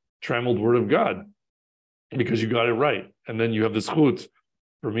untrammeled word of God because you got it right. And then you have the zchut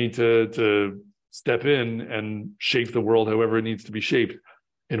for me to step in and shape the world however it needs to be shaped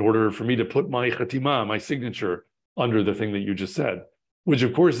in order for me to put my chatima, my signature, under the thing that you just said, which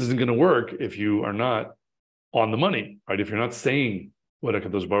of course isn't going to work if you are not on the money, right? If you're not saying what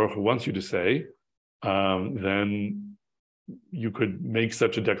HaKadosh Baruch Hu wants you to say, then you could make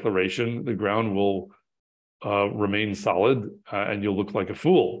such a declaration, the ground will remain solid, and you'll look like a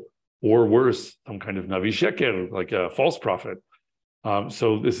fool, or worse, some kind of Navi Sheker, like a false prophet.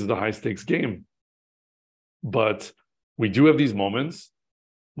 So this is a high stakes game. But we do have these moments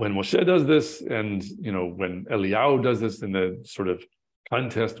when Moshe does this, and when Eliyahu does this in the sort of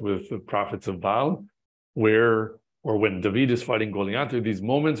contest with the prophets of Baal, or when David is fighting Goliath, there are these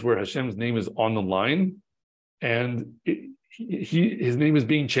moments where Hashem's name is on the line, and his name is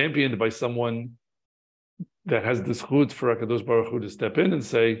being championed by someone that has this zchut for HaKadosh Baruch Hu to step in and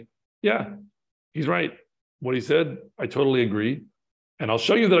say, yeah, he's right. what he said, I totally agree. And I'll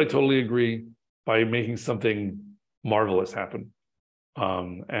show you that I totally agree by making something marvelous happen.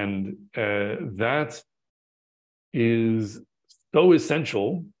 That is so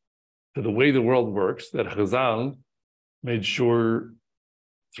essential to the way the world works that Chazal made sure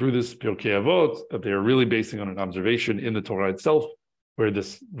through this Pirkei Avot that they are really basing on an observation in the Torah itself, where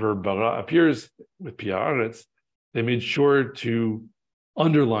this verb bara appears with Pia Aretz. They made sure to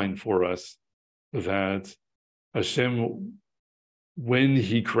underline for us that Hashem, when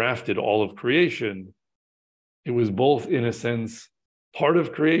he crafted all of creation, it was both, in a sense, part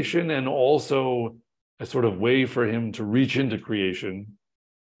of creation and also a sort of way for him to reach into creation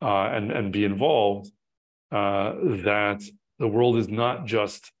and be involved, that the world is not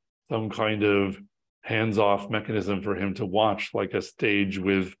just some kind of hands-off mechanism for him to watch, like a stage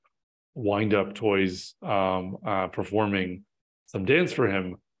with wind-up toys performing some dance for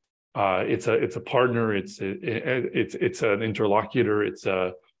him. It's a partner. It's an interlocutor. It's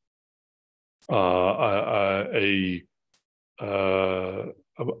a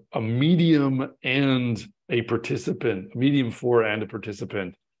medium and a participant, a medium for and a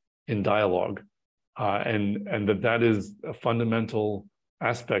participant in dialogue, and that is a fundamental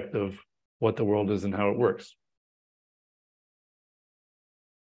aspect of what the world is and how it works.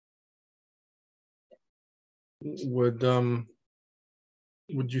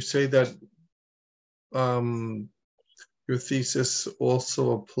 Would you say that your thesis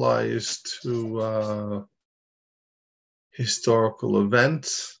also applies to historical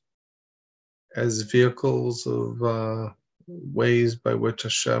events as vehicles of ways by which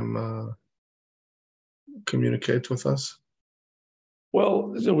Hashem communicates with us?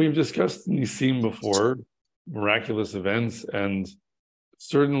 Well, so we've discussed Nisim before, miraculous events, and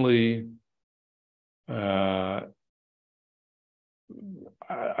certainly I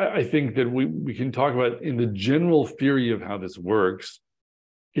think that we can talk about, in the general theory of how this works,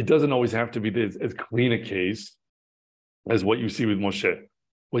 it doesn't always have to be as clean a case as what you see with Moshe.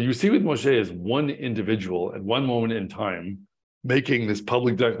 What you see with Moshe is one individual at one moment in time making this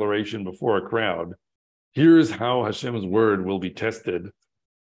public declaration before a crowd. Here's how Hashem's word will be tested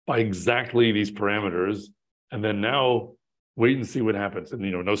by exactly these parameters. And then now wait and see what happens. And,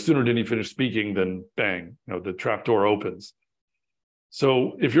 no sooner did he finish speaking than bang, the trapdoor opens.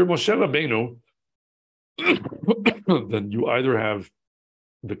 So if you're Moshe Rabbeinu, then you either have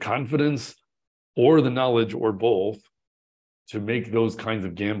the confidence or the knowledge or both to make those kinds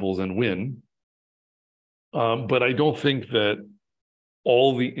of gambles and win. But I don't think that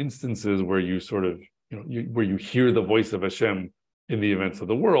all the instances where you sort of, where you hear the voice of Hashem in the events of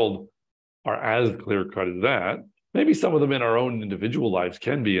the world are as clear-cut as that. Maybe some of them in our own individual lives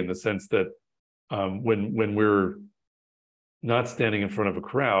can be, in the sense that when we're not standing in front of a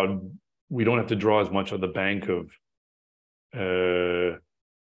crowd, we don't have to draw as much on the bank of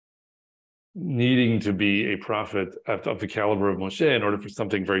needing to be a prophet of the caliber of Moshe in order for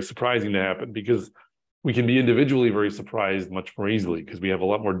something very surprising to happen, because we can be individually very surprised much more easily because we have a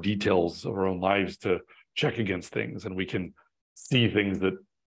lot more details of our own lives to check against things, and we can see things that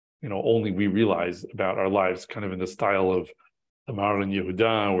only we realize about our lives, kind of in the style of Tamar and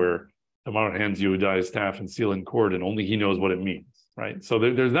Yehuda, where Tamar hands Yehuda his staff and seal and cord, and only he knows what it means, right? So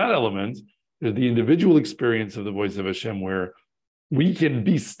there's that element. There's the individual experience of the voice of Hashem, where we can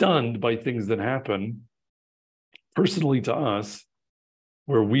be stunned by things that happen personally to us,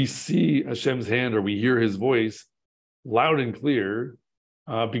 where we see Hashem's hand or we hear his voice loud and clear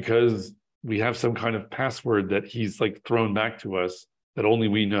because we have some kind of password that he's like thrown back to us that only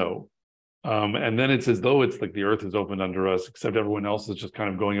we know. And then it's as though it's like the earth is opened under us, except everyone else is just kind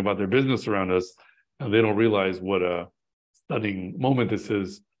of going about their business around us, and they don't realize what a stunning moment this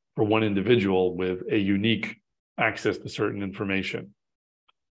is for one individual with a unique access to certain information.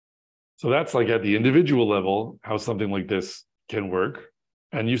 So that's like at the individual level, how something like this can work.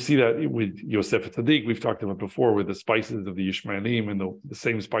 And you see that with Yosef Tzaddik, we've talked about before, with the spices of the Yishmaelim and the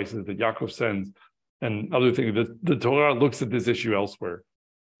same spices that Yaakov sends and other things. The Torah looks at this issue elsewhere.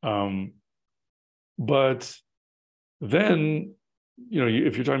 But then,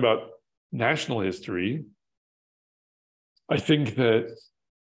 if you're talking about national history, I think that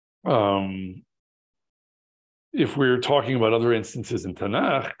if we're talking about other instances in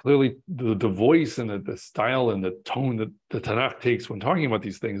Tanakh, clearly the voice and the style and the tone that the Tanakh takes when talking about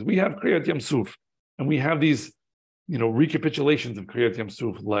these things, we have Kriyat Yam Suf, and we have these, recapitulations of Kriyat Yam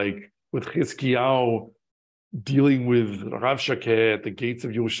Suf, like with Chizkiyahu dealing with Rav Shakeh at the gates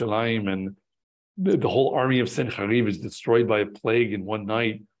of Yerushalayim, and the whole army of Sennacherib is destroyed by a plague in one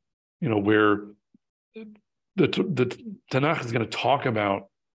night, where the Tanakh is going to talk about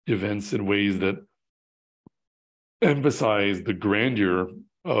events in ways that emphasize the grandeur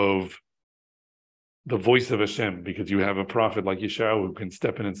of the voice of Hashem, because you have a prophet like Yeshayahu who can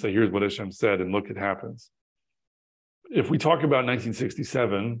step in and say, here's what Hashem said, and look, it happens. If we talk about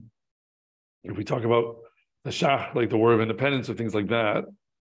 1967, if we talk about the Shah, like the War of Independence or things like that,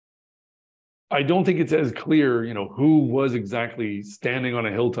 I don't think it's as clear, who was exactly standing on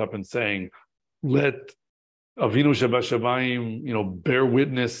a hilltop and saying, let Avinu Shabbat bear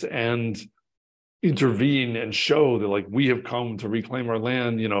witness and intervene and show that, like, we have come to reclaim our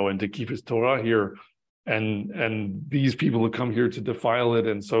land, and to keep his Torah here, and these people have come here to defile it,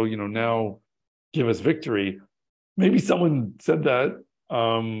 and so now give us victory. Maybe someone said that.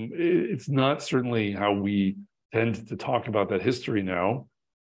 It's not certainly how we tend to talk about that history now,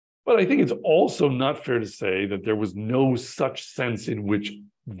 but I think it's also not fair to say that there was no such sense in which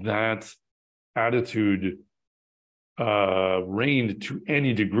that attitude reigned to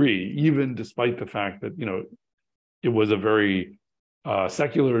any degree, even despite the fact that it was a very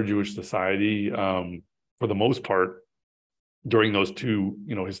secular Jewish society for the most part during those two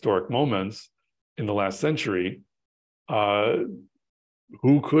historic moments in the last century.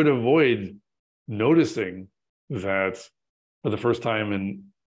 Who could avoid noticing that for the first time in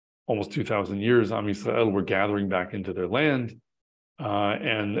almost 2,000 years, Am Yisrael were gathering back into their land,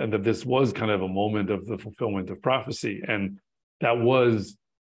 and that this was kind of a moment of the fulfillment of prophecy. And that was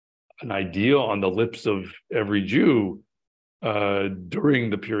an idea on the lips of every Jew during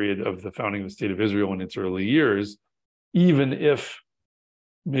the period of the founding of the State of Israel in its early years, even if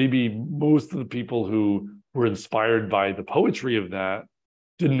maybe most of the people who were inspired by the poetry of that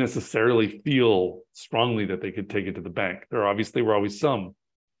didn't necessarily feel strongly that they could take it to the bank. There obviously were always some,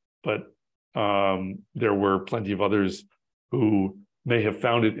 but there were plenty of others who may have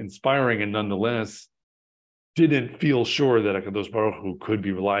found it inspiring and nonetheless didn't feel sure that HaKadosh Baruch Hu could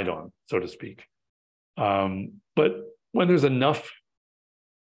be relied on, so to speak. But when there's enough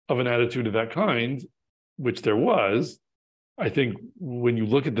of an attitude of that kind, which there was, I think when you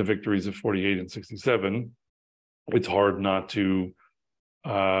look at the victories of 48 and 67, it's hard not to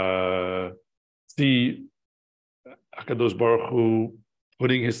see HaKadosh Baruch Hu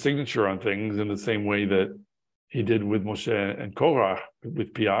putting his signature on things in the same way that he did with Moshe and Korach,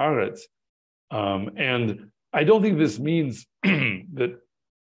 with Pi Haaretz. And I don't think this means that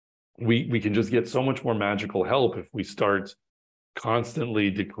we can just get so much more magical help if we start constantly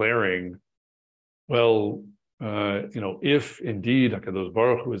declaring, well, if indeed HaKadosh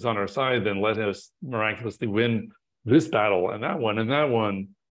Baruch Hu is on our side, then let us miraculously win this battle and that one, and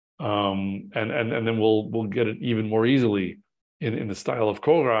then we'll get it even more easily in the style of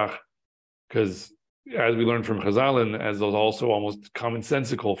Korach, because as we learned from Chazal, and as was also almost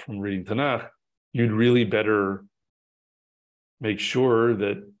commonsensical from reading Tanakh, you'd really better make sure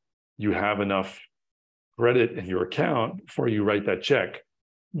that you have enough credit in your account before you write that check,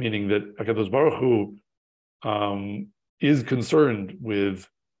 meaning that HaKadosh Baruch Hu is concerned with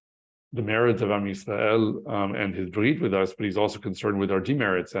the merits of Am Yisrael and his brit with us, but he's also concerned with our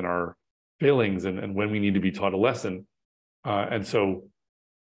demerits and our failings and when we need to be taught a lesson. And so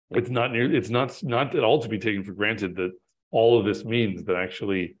it's not at all to be taken for granted that all of this means that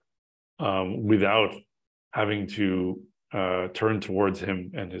actually, without having to turn towards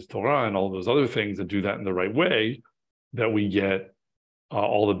him and his Torah and all those other things and do that in the right way, that we get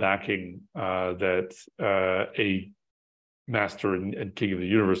all the backing that a master and king of the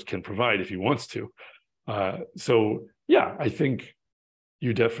universe can provide if he wants to. So yeah, I think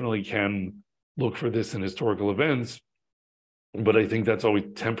you definitely can look for this in historical events, but I think that's always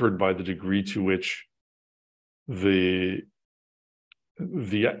tempered by the degree to which the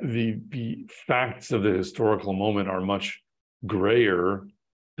facts of the historical moment are much grayer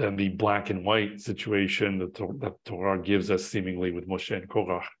than the black and white situation that Torah gives us seemingly with Moshe and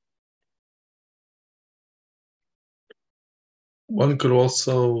Korach. One could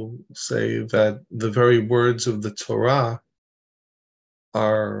also say that the very words of the Torah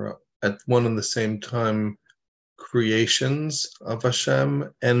are at one and the same time creations of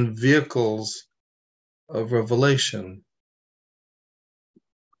Hashem and vehicles of revelation.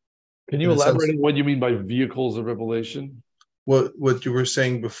 Can you elaborate on what you mean by vehicles of revelation? What you were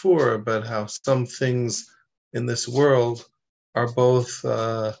saying before about how some things in this world are both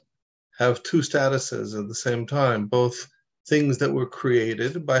have two statuses at the same time, both things that were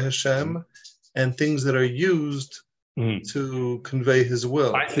created by Hashem and things that are used to convey his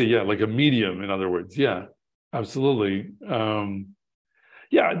will. I see, yeah, like a medium, in other words. Yeah, absolutely. Yeah,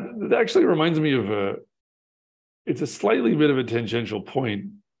 that actually reminds me of it's a slightly bit of a tangential point,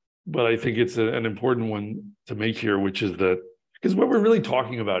 but I think it's an important one to make here, which is that, because what we're really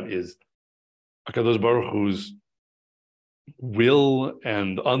talking about is HaKadosh Baruch Hu's will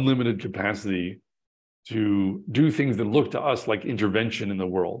and unlimited capacity to do things that look to us like intervention in the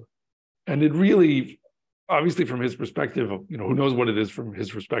world. And it really, obviously from his perspective, who knows what it is from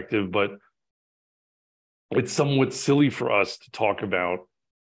his perspective, but it's somewhat silly for us to talk about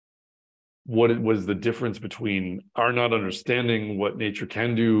what it was the difference between our not understanding what nature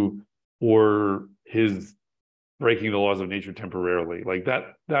can do or his breaking the laws of nature temporarily. Like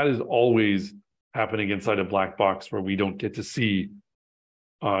that is always happening inside a black box where we don't get to see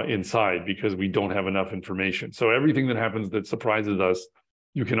inside because we don't have enough information. So everything that happens that surprises us,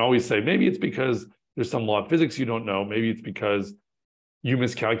 you can always say, maybe it's because there's some law of physics you don't know. Maybe it's because you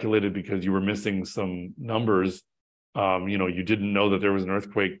miscalculated because you were missing some numbers. You didn't know that there was an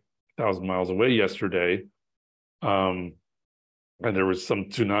earthquake 1,000 miles away yesterday. And there was some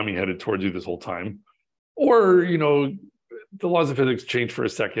tsunami headed towards you this whole time. Or, the laws of physics changed for a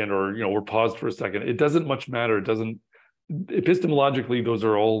second, or, were paused for a second. It doesn't much matter. It doesn't, epistemologically, those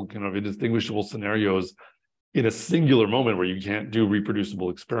are all kind of indistinguishable scenarios in a singular moment where you can't do reproducible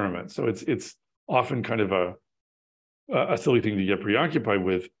experiments. So it's often kind of a silly thing to get preoccupied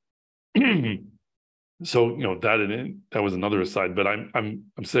with. So, that was another aside, but I'm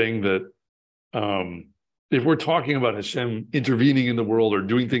saying that if we're talking about Hashem intervening in the world or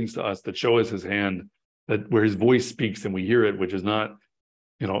doing things to us that show us his hand, that where his voice speaks and we hear it, which is not,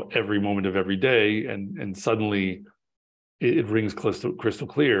 every moment of every day, and suddenly it rings crystal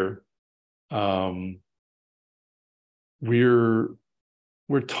clear. We're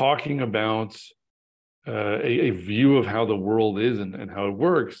talking about a view of how the world is and how it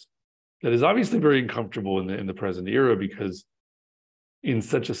works that is obviously very uncomfortable in the present era, because in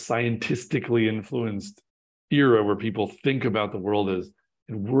such a scientifically influenced era where people think about the world as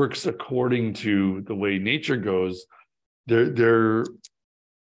it works according to the way nature goes,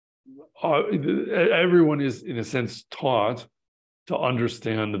 everyone is in a sense taught to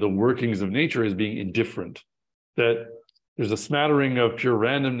understand the workings of nature as being indifferent, that there's a smattering of pure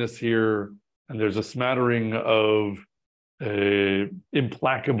randomness here, and there's a smattering of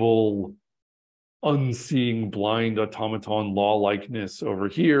implacable, unseeing, blind automaton law-likeness over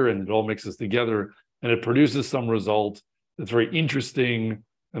here, and it all mixes together, and it produces some result that's very interesting,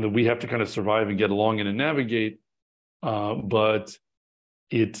 and that we have to kind of survive and get along in and navigate, but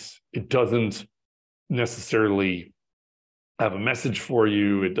it doesn't necessarily have a message for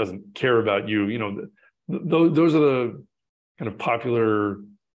you. It doesn't care about you. Those are the kind of popular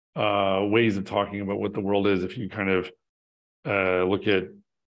ways of talking about what the world is. If you kind of look at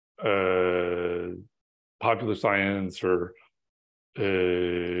popular science or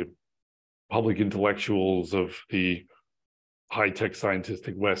public intellectuals of the high-tech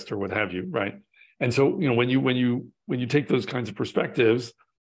scientific West or what have you, right? And so, when you take those kinds of perspectives,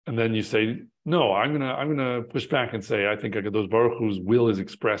 and then you say, no, I'm gonna push back and say, I think those Baruch Hu's will is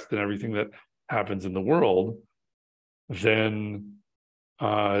expressed in everything that happens in the world, then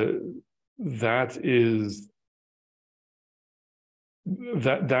that is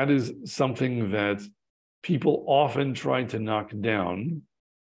something that people often try to knock down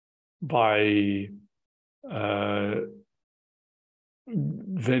by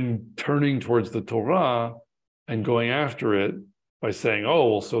then turning towards the Torah and going after it by saying,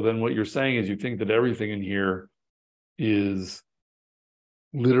 oh, well, so then what you're saying is you think that everything in here is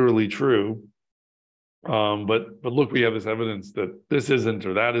literally true. But look, we have this evidence that this isn't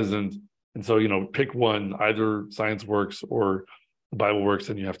or that isn't. And so, pick one, either science works or the Bible works,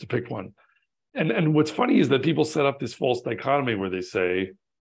 and you have to pick one. And what's funny is that people set up this false dichotomy where they say,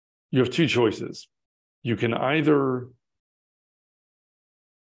 you have two choices. You can either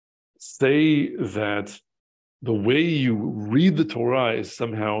say that the way you read the Torah is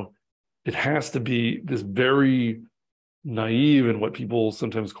somehow, it has to be this very naive and what people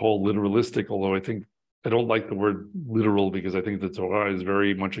sometimes call literalistic, although I don't like the word literal, because I think the Torah is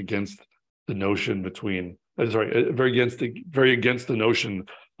very much against the notion very against the notion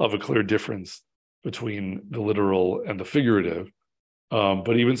of a clear difference between the literal and the figurative.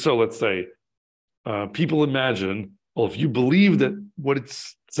 But even so, let's say people imagine, well, if you believe that what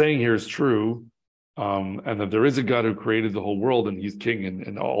it's saying here is true, and that there is a God who created the whole world and he's king,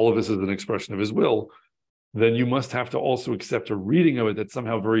 and all of this is an expression of his will, then you must have to also accept a reading of it that's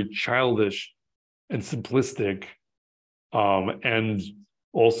somehow very childish and simplistic, and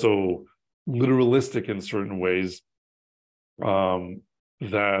also literalistic in certain ways,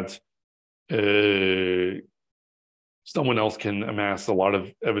 that someone else can amass a lot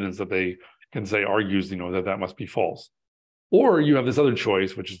of evidence that they can say argues, that must be false. Or you have this other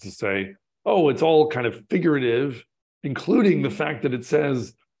choice, which is to say, oh, it's all kind of figurative, including the fact that it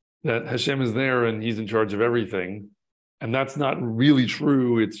says that Hashem is there and he's in charge of everything. And that's not really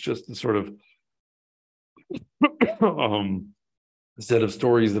true. It's just a sort of set of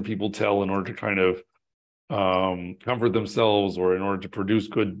stories that people tell in order to kind of comfort themselves or in order to produce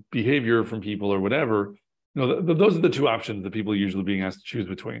good behavior from people or whatever. Those are the two options that people are usually being asked to choose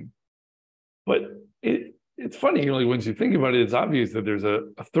between. But it's funny, once you think about it, it's obvious that there's a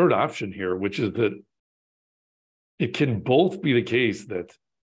third option here, which is that it can both be the case that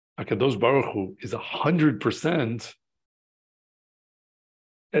HaKadosh Baruch Hu is 100%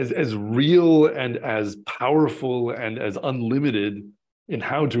 as real and as powerful and as unlimited in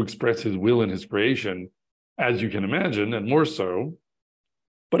how to express his will in his creation as you can imagine, and more so.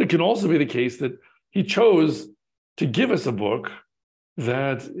 But it can also be the case that he chose to give us a book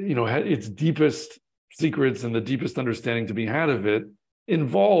that, had its deepest secrets and the deepest understanding to be had of it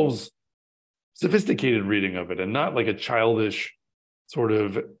involves sophisticated reading of it, and not like a childish sort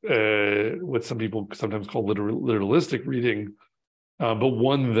of what some people sometimes call literalistic reading, but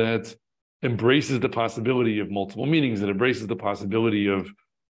one that embraces the possibility of multiple meanings, that embraces the possibility of,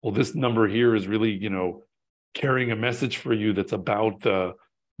 well, this number here is really, carrying a message for you that's about the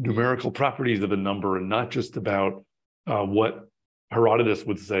numerical properties of the number and not just about what Herodotus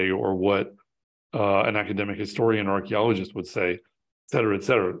would say or what an academic historian or archaeologist would say, et cetera, et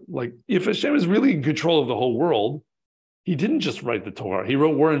cetera. Like, if Hashem is really in control of the whole world, he didn't just write the Torah. He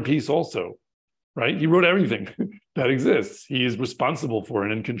wrote War and Peace also, right? He wrote everything that exists. He is responsible for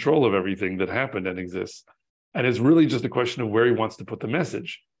and in control of everything that happened and exists. And it's really just a question of where he wants to put the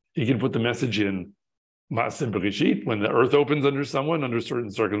message. He can put the message in Ma'aseh Bereshit, when the earth opens under someone under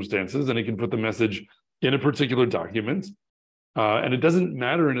certain circumstances, and he can put the message in a particular document. And it doesn't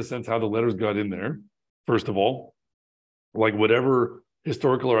matter in a sense how the letters got in there, first of all. Like, whatever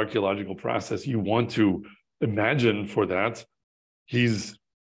historical or archaeological process you want to imagine for that, he's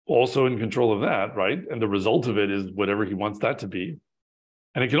also in control of that, right? And the result of it is whatever he wants that to be.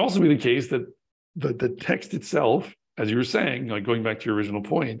 And it can also be the case that the text itself, as you were saying, like going back to your original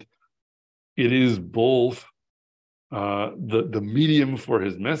point, it is both the medium for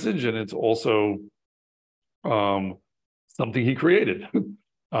his message, and it's also something he created.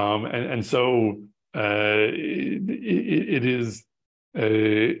 So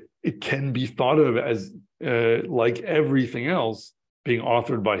it can be thought of as like everything else being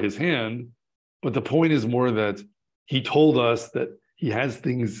authored by his hand. But the point is more that he told us that he has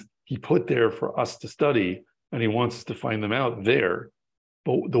things he put there for us to study, and he wants us to find them out there.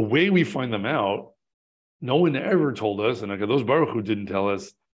 But the way we find them out, no one ever told us, and HaKadosh Baruch Hu didn't tell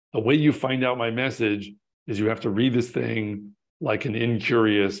us, the way you find out my message is you have to read this thing like an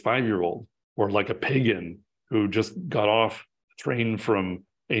incurious 5-year-old, or like a pagan who just got off a train from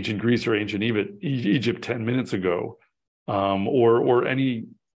ancient Greece or ancient Egypt 10 minutes ago, or any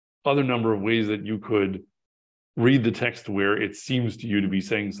other number of ways that you could read the text where it seems to you to be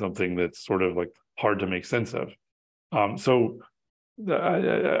saying something that's sort of like hard to make sense of. So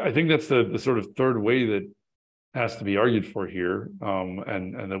I think that's the sort of third way that has to be argued for here,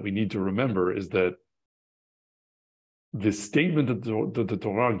 and that we need to remember, is that the statement that the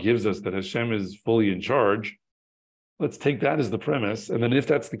Torah gives us that Hashem is fully in charge, let's take that as the premise. And then if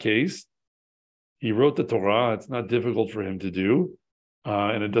that's the case, he wrote the Torah, it's not difficult for him to do,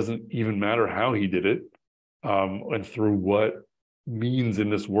 and it doesn't even matter how he did it, and through what means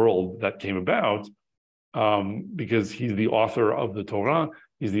in this world that came about, because he's the author of the Torah,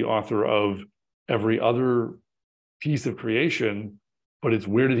 he's the author of every other piece of creation, but it's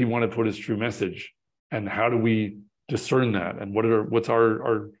where did he want to put his true message, and how do we discern that, and what's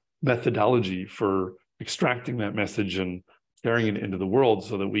our methodology for extracting that message and carrying it into the world,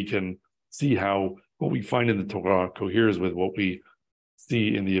 so that we can see how what we find in the Torah coheres with what we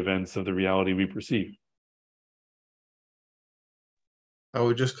see in the events of the reality we perceive. I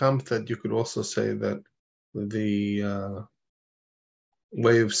would just comment that you could also say that the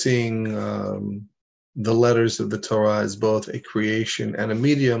way of seeing the letters of the Torah as both a creation and a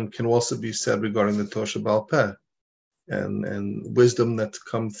medium can also be said regarding the Torah Sheba'al Peh, and wisdom that's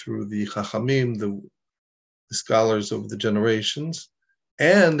come through the Chachamim, the scholars of the generations.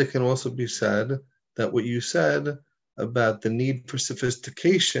 And it can also be said that what you said about the need for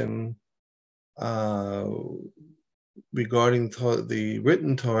sophistication regarding the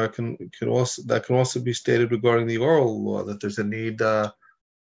written Torah can also be stated regarding the oral law, that there's a need to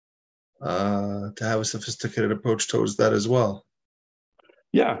have a sophisticated approach towards that as well.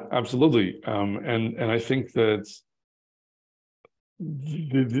 Yeah, absolutely. And I think that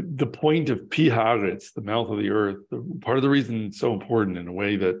the point of Pi Haaretz, the mouth of the earth, part of the reason it's so important in a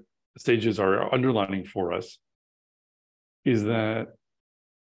way that the sages are underlining for us is that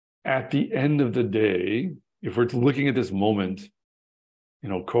at the end of the day, if we're looking at this moment,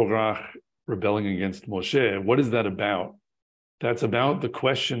 Korach rebelling against Moshe, what is that about? That's about the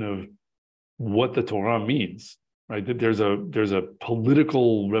question of what the Torah means, right? That there's a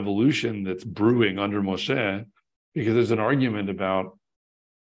political revolution that's brewing under Moshe because there's an argument about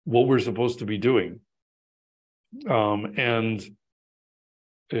what we're supposed to be doing.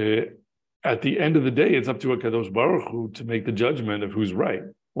 At the end of the day, it's up to HaKadosh Baruch Hu to make the judgment of who's right.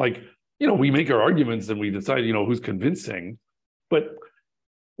 Like, we make our arguments and we decide, who's convincing. But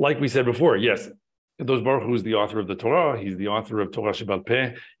like we said before, yes, Kadosh Baruch Hu is the author of the Torah. He's the author of Torah Shebal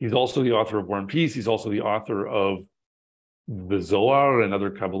Peh. He's also the author of War and Peace. He's also the author of the Zohar and other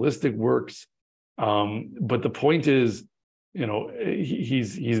Kabbalistic works. But the point is,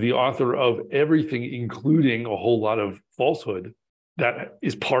 he's the author of everything, including a whole lot of falsehood that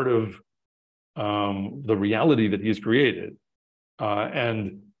is part of the reality that he's created.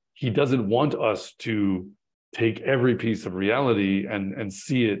 And he doesn't want us to take every piece of reality and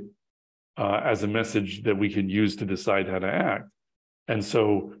see it as a message that we can use to decide how to act. And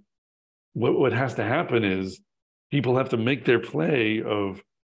so what has to happen is people have to make their play of,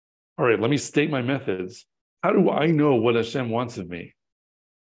 all right, let me state my methods. How do I know what Hashem wants of me?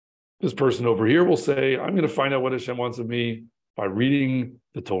 This person over here will say, I'm going to find out what Hashem wants of me by reading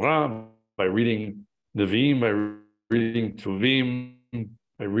the Torah, by reading Nevi'im, by reading Tuvim,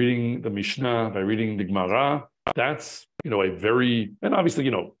 by reading the Mishnah, by reading the Gemara. That's, a very, and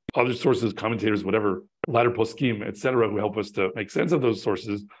obviously, other sources, commentators, whatever, latter poskim, etc., who help us to make sense of those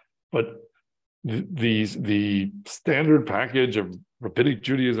sources. But the standard package of rabbinic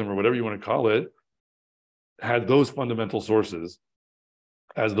Judaism, or whatever you want to call it, had those fundamental sources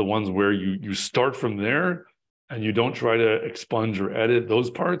as the ones where you start from there and you don't try to expunge or edit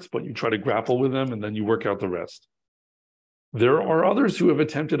those parts, but you try to grapple with them and then you work out the rest. There are others who have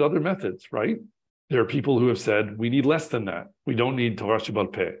attempted other methods, right? There are people who have said, we need less than that. We don't need Torah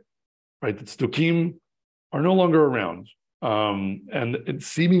Shebal Peh, right? The Tzdukim are no longer around. And it's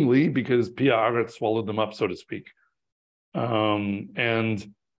seemingly because Pia Aretz swallowed them up, so to speak. We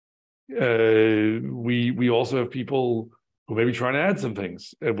also have people who may be trying to add some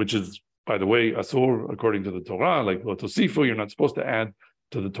things, which is, by the way, asur according to the Torah, like lo tosifu, you're not supposed to add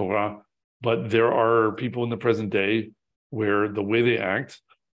to the Torah. But there are people in the present day where the way they act,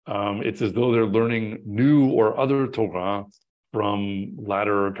 it's as though they're learning new or other Torah from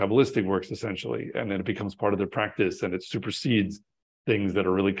latter Kabbalistic works, essentially, and then it becomes part of their practice, and it supersedes things that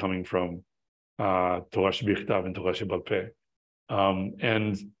are really coming from Torah Shebichtav and Torah Shebal Peh.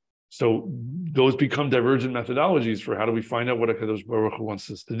 And so those become divergent methodologies for how do we find out what HaKadosh Baruch Hu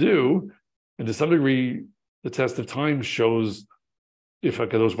wants us to do. And to some degree, the test of time shows if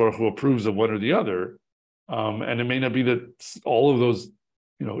HaKadosh Baruch Hu approves of one or the other. And it may not be that all of those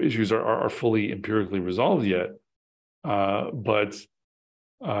issues are fully empirically resolved yet. But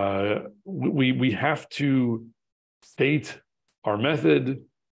we have to state our method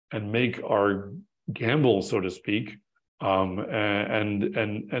and make our gamble, so to speak,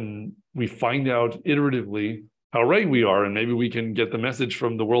 and we find out iteratively how right we are, and maybe we can get the message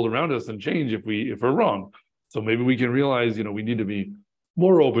from the world around us and change if we're wrong. So maybe we can realize we need to be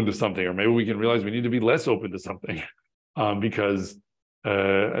more open to something, or maybe we can realize we need to be less open to something, because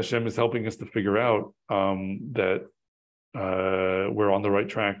Hashem is helping us to figure out that we're on the right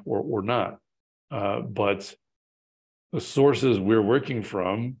track or not. But the sources we're working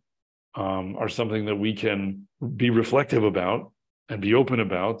from are something that we can be reflective about and be open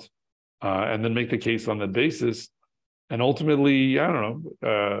about, and then make the case on that basis. And ultimately,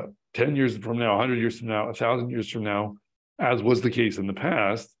 10 years from now, 100 years from now, 1,000 years from now, as was the case in the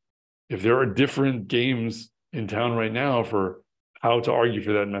past, if there are different games in town right now for how to argue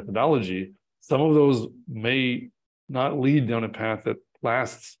for that methodology, some of those may not lead down a path that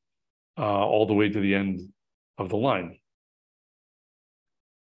lasts all the way to the end of the line.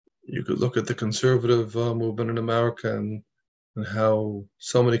 You could look at the conservative movement in America and how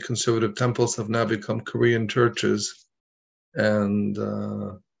so many conservative temples have now become Korean churches, and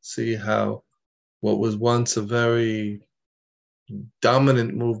see how what was once a very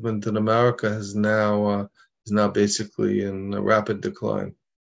dominant movement in America is now basically in a rapid decline.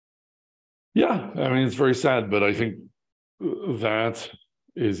 Yeah, it's very sad, but I think that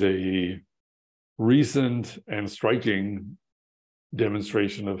is a recent and striking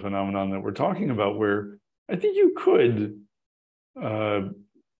demonstration of the phenomenon that we're talking about, where I think you could,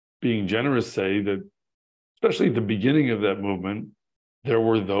 being generous, say that, especially at the beginning of that movement, there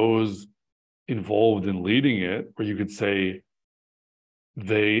were those involved in leading it, where you could say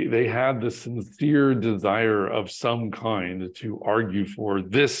they had the sincere desire of some kind to argue for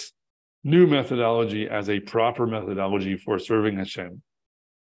this new methodology as a proper methodology for serving Hashem.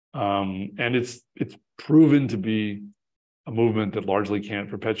 And it's proven to be a movement that largely can't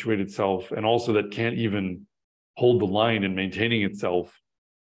perpetuate itself, and also that can't even hold the line in maintaining itself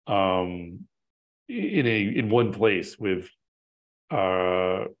in one place with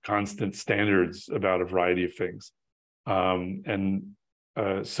constant standards about a variety of things. So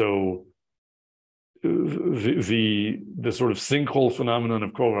the sort of sinkhole phenomenon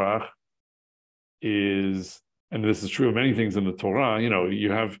of Korach is, and this is true of many things in the Torah,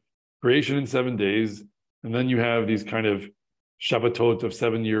 you have creation in 7 days, and then you have these kind of Shabbatot of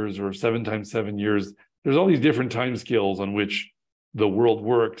 7 years or 7 times 7 years. There's all these different time scales on which the world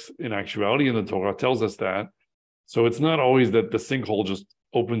works in actuality, and the Torah tells us that. So it's not always that the sinkhole just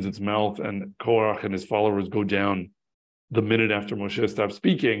opens its mouth and Korach and his followers go down the minute after Moshe stops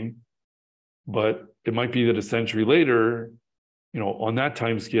speaking, but it might be that a century later, on that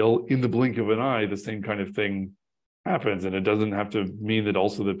time scale, in the blink of an eye, the same kind of thing happens. And it doesn't have to mean that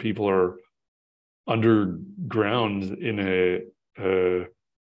also that people are underground in a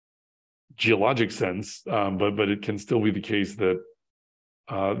geologic sense, but it can still be the case that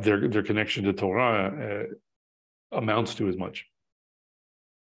their connection to Torah amounts to as much.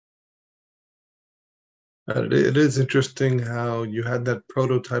 It is interesting how you had that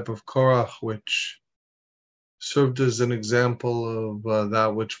prototype of Korach, which served as an example of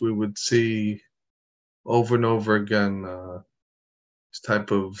that which we would see over and over again, this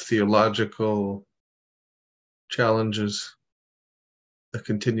type of theological challenges that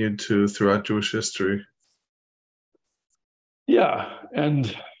continued throughout Jewish history. Yeah,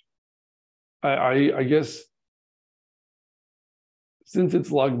 and I guess since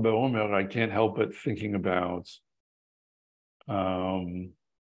it's Lag BaOmer, I can't help but thinking about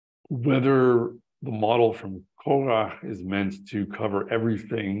whether the model from Korach is meant to cover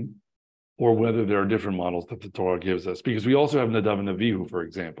everything, or whether there are different models that the Torah gives us. Because we also have Nadav and Avihu, for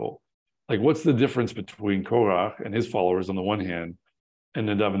example. Like, what's the difference between Korach and his followers on the one hand, and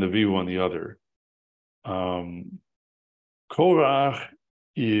Nadav and Avihu on the other? Korach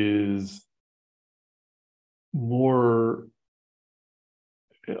is more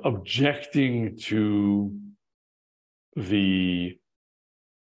objecting to the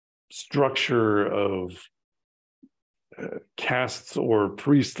structure of castes or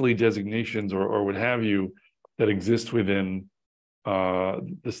priestly designations or what have you that exist within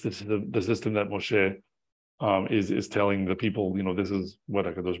the system that Moshe is telling the people, this is what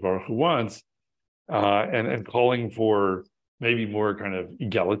HaKadosh Baruch Hu wants, and calling for maybe more kind of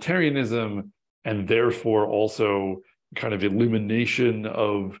egalitarianism, and therefore also kind of elimination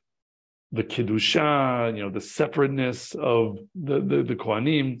of the Kiddusha, the separateness of the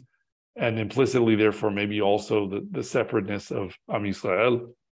Kohanim, and implicitly, therefore, maybe also the separateness of Am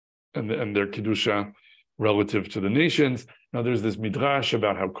Yisrael and their Kiddusha relative to the nations. Now, there's this midrash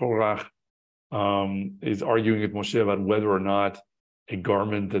about how Korach is arguing with Moshe about whether or not a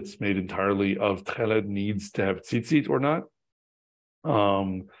garment that's made entirely of tchelet needs to have tzitzit or not.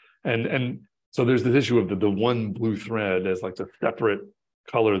 And so there's this issue of the one blue thread as like a separate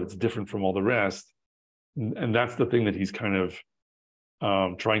color that's different from all the rest. And that's the thing that he's kind of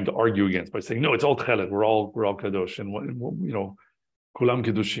trying to argue against by saying, no, it's all tchelet, we're all kadosh, and kulam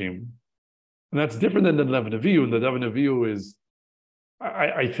kedushim. And that's different than the Nadav and Avihu. And the Nadav and Avihu is,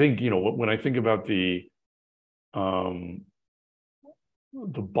 I think, when I think about the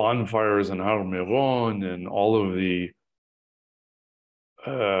bonfires in Har Meron and all of the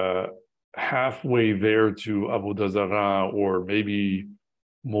halfway there to Avodah Zarah, or maybe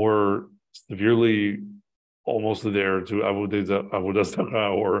more severely almost there to Avodah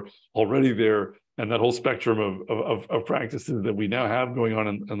Zarah, or already there, and that whole spectrum of practices that we now have going on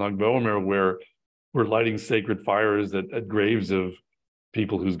in Lag BaOmer, where we're lighting sacred fires at graves of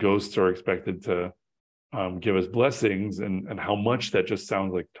people whose ghosts are expected to give us blessings, and how much that just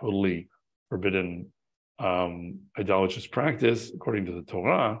sounds like totally forbidden idolatrous practice according to the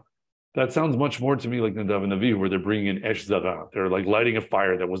Torah. That sounds much more to me like Nadav and Avihu, where they're bringing in Esh Zara. They're like lighting a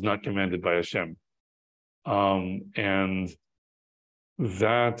fire that was not commanded by Hashem. And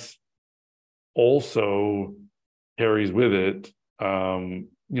that also carries with it,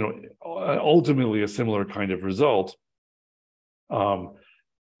 ultimately a similar kind of result.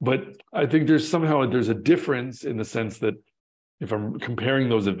 But I think there's a difference in the sense that if I'm comparing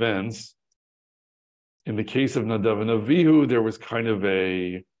those events, in the case of Nadav and Avihu, there was kind of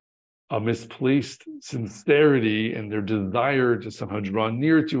a misplaced sincerity in their desire to somehow draw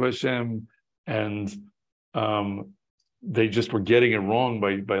near to Hashem, and they just were getting it wrong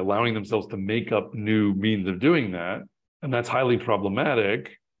by allowing themselves to make up new means of doing that, and that's highly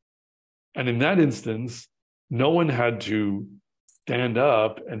problematic. And in that instance, no one had to stand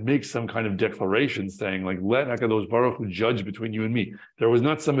up and make some kind of declaration saying, like, let HaKadosh Baruch Hu judge between you and me. There was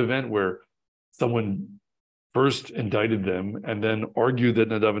not some event where someone first indicted them and then argued that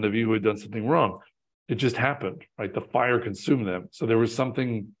Nadav and Avihu had done something wrong. It just happened, right? The fire consumed them. So there was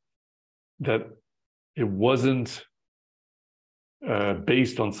something that it wasn't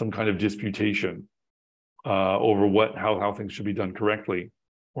based on some kind of disputation over how things should be done correctly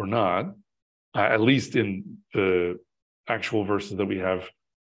or not, at least in the actual verses that we have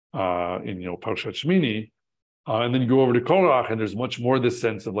in Parshat Shmini. And then you go over to Korach, and there's much more this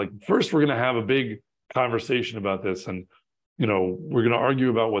sense of like, first we're going to have a big conversation about this, and we're going to argue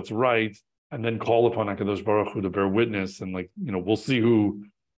about what's right, and then call upon HaKadosh Baruch Hu to bear witness, and we'll see who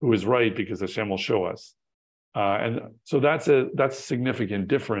is right because Hashem will show us. And so that's a significant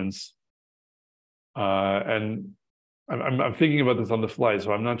difference. And I'm thinking about this on the fly,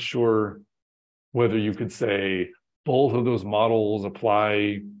 so I'm not sure whether you could say both of those models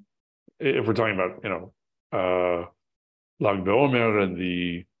apply if we're talking about Lag BaOmer and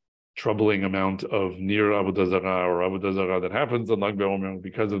the troubling amount of near Avodah Zarah or Avodah Zarah that happens on Lag BaOmer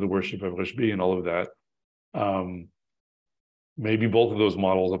because of the worship of Rashbi and all of that. Maybe both of those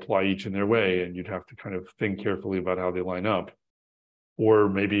models apply each in their way, and you'd have to kind of think carefully about how they line up. Or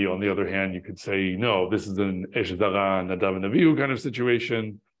maybe on the other hand, you could say, no, this is an Esh Zara, Nadav and Avihu kind of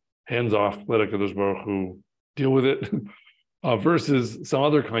situation, hands off, let HaKadosh Baruch Hu deal with it, versus some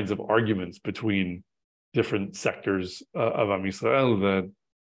other kinds of arguments between different sectors of Am Yisrael that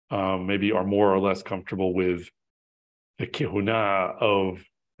maybe are more or less comfortable with the kehuna of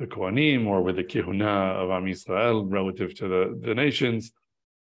the Kohanim or with the kehuna of Am Yisrael relative to the nations,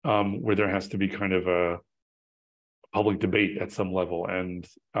 where there has to be kind of a public debate at some level and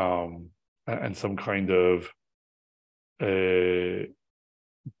some kind of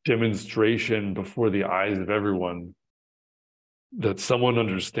demonstration before the eyes of everyone that someone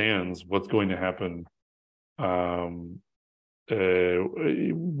understands what's going to happen when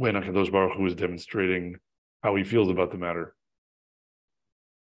HaKadosh Baruch Hu is demonstrating how he feels about the matter.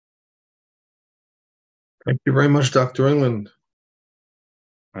 Thank you very much, Dr. England.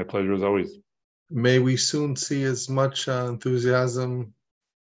 My pleasure as always. May we soon see as much enthusiasm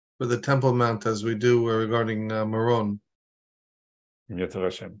for the Temple Mount as we do regarding Meron.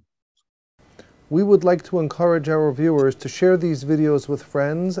 We would like to encourage our viewers to share these videos with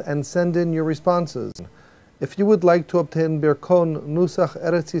friends and send in your responses. If you would like to obtain Birkon Nusach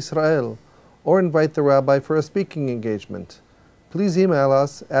Eretz Yisrael or invite the rabbi for a speaking engagement, please email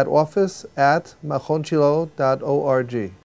us at office@machonshilo.org.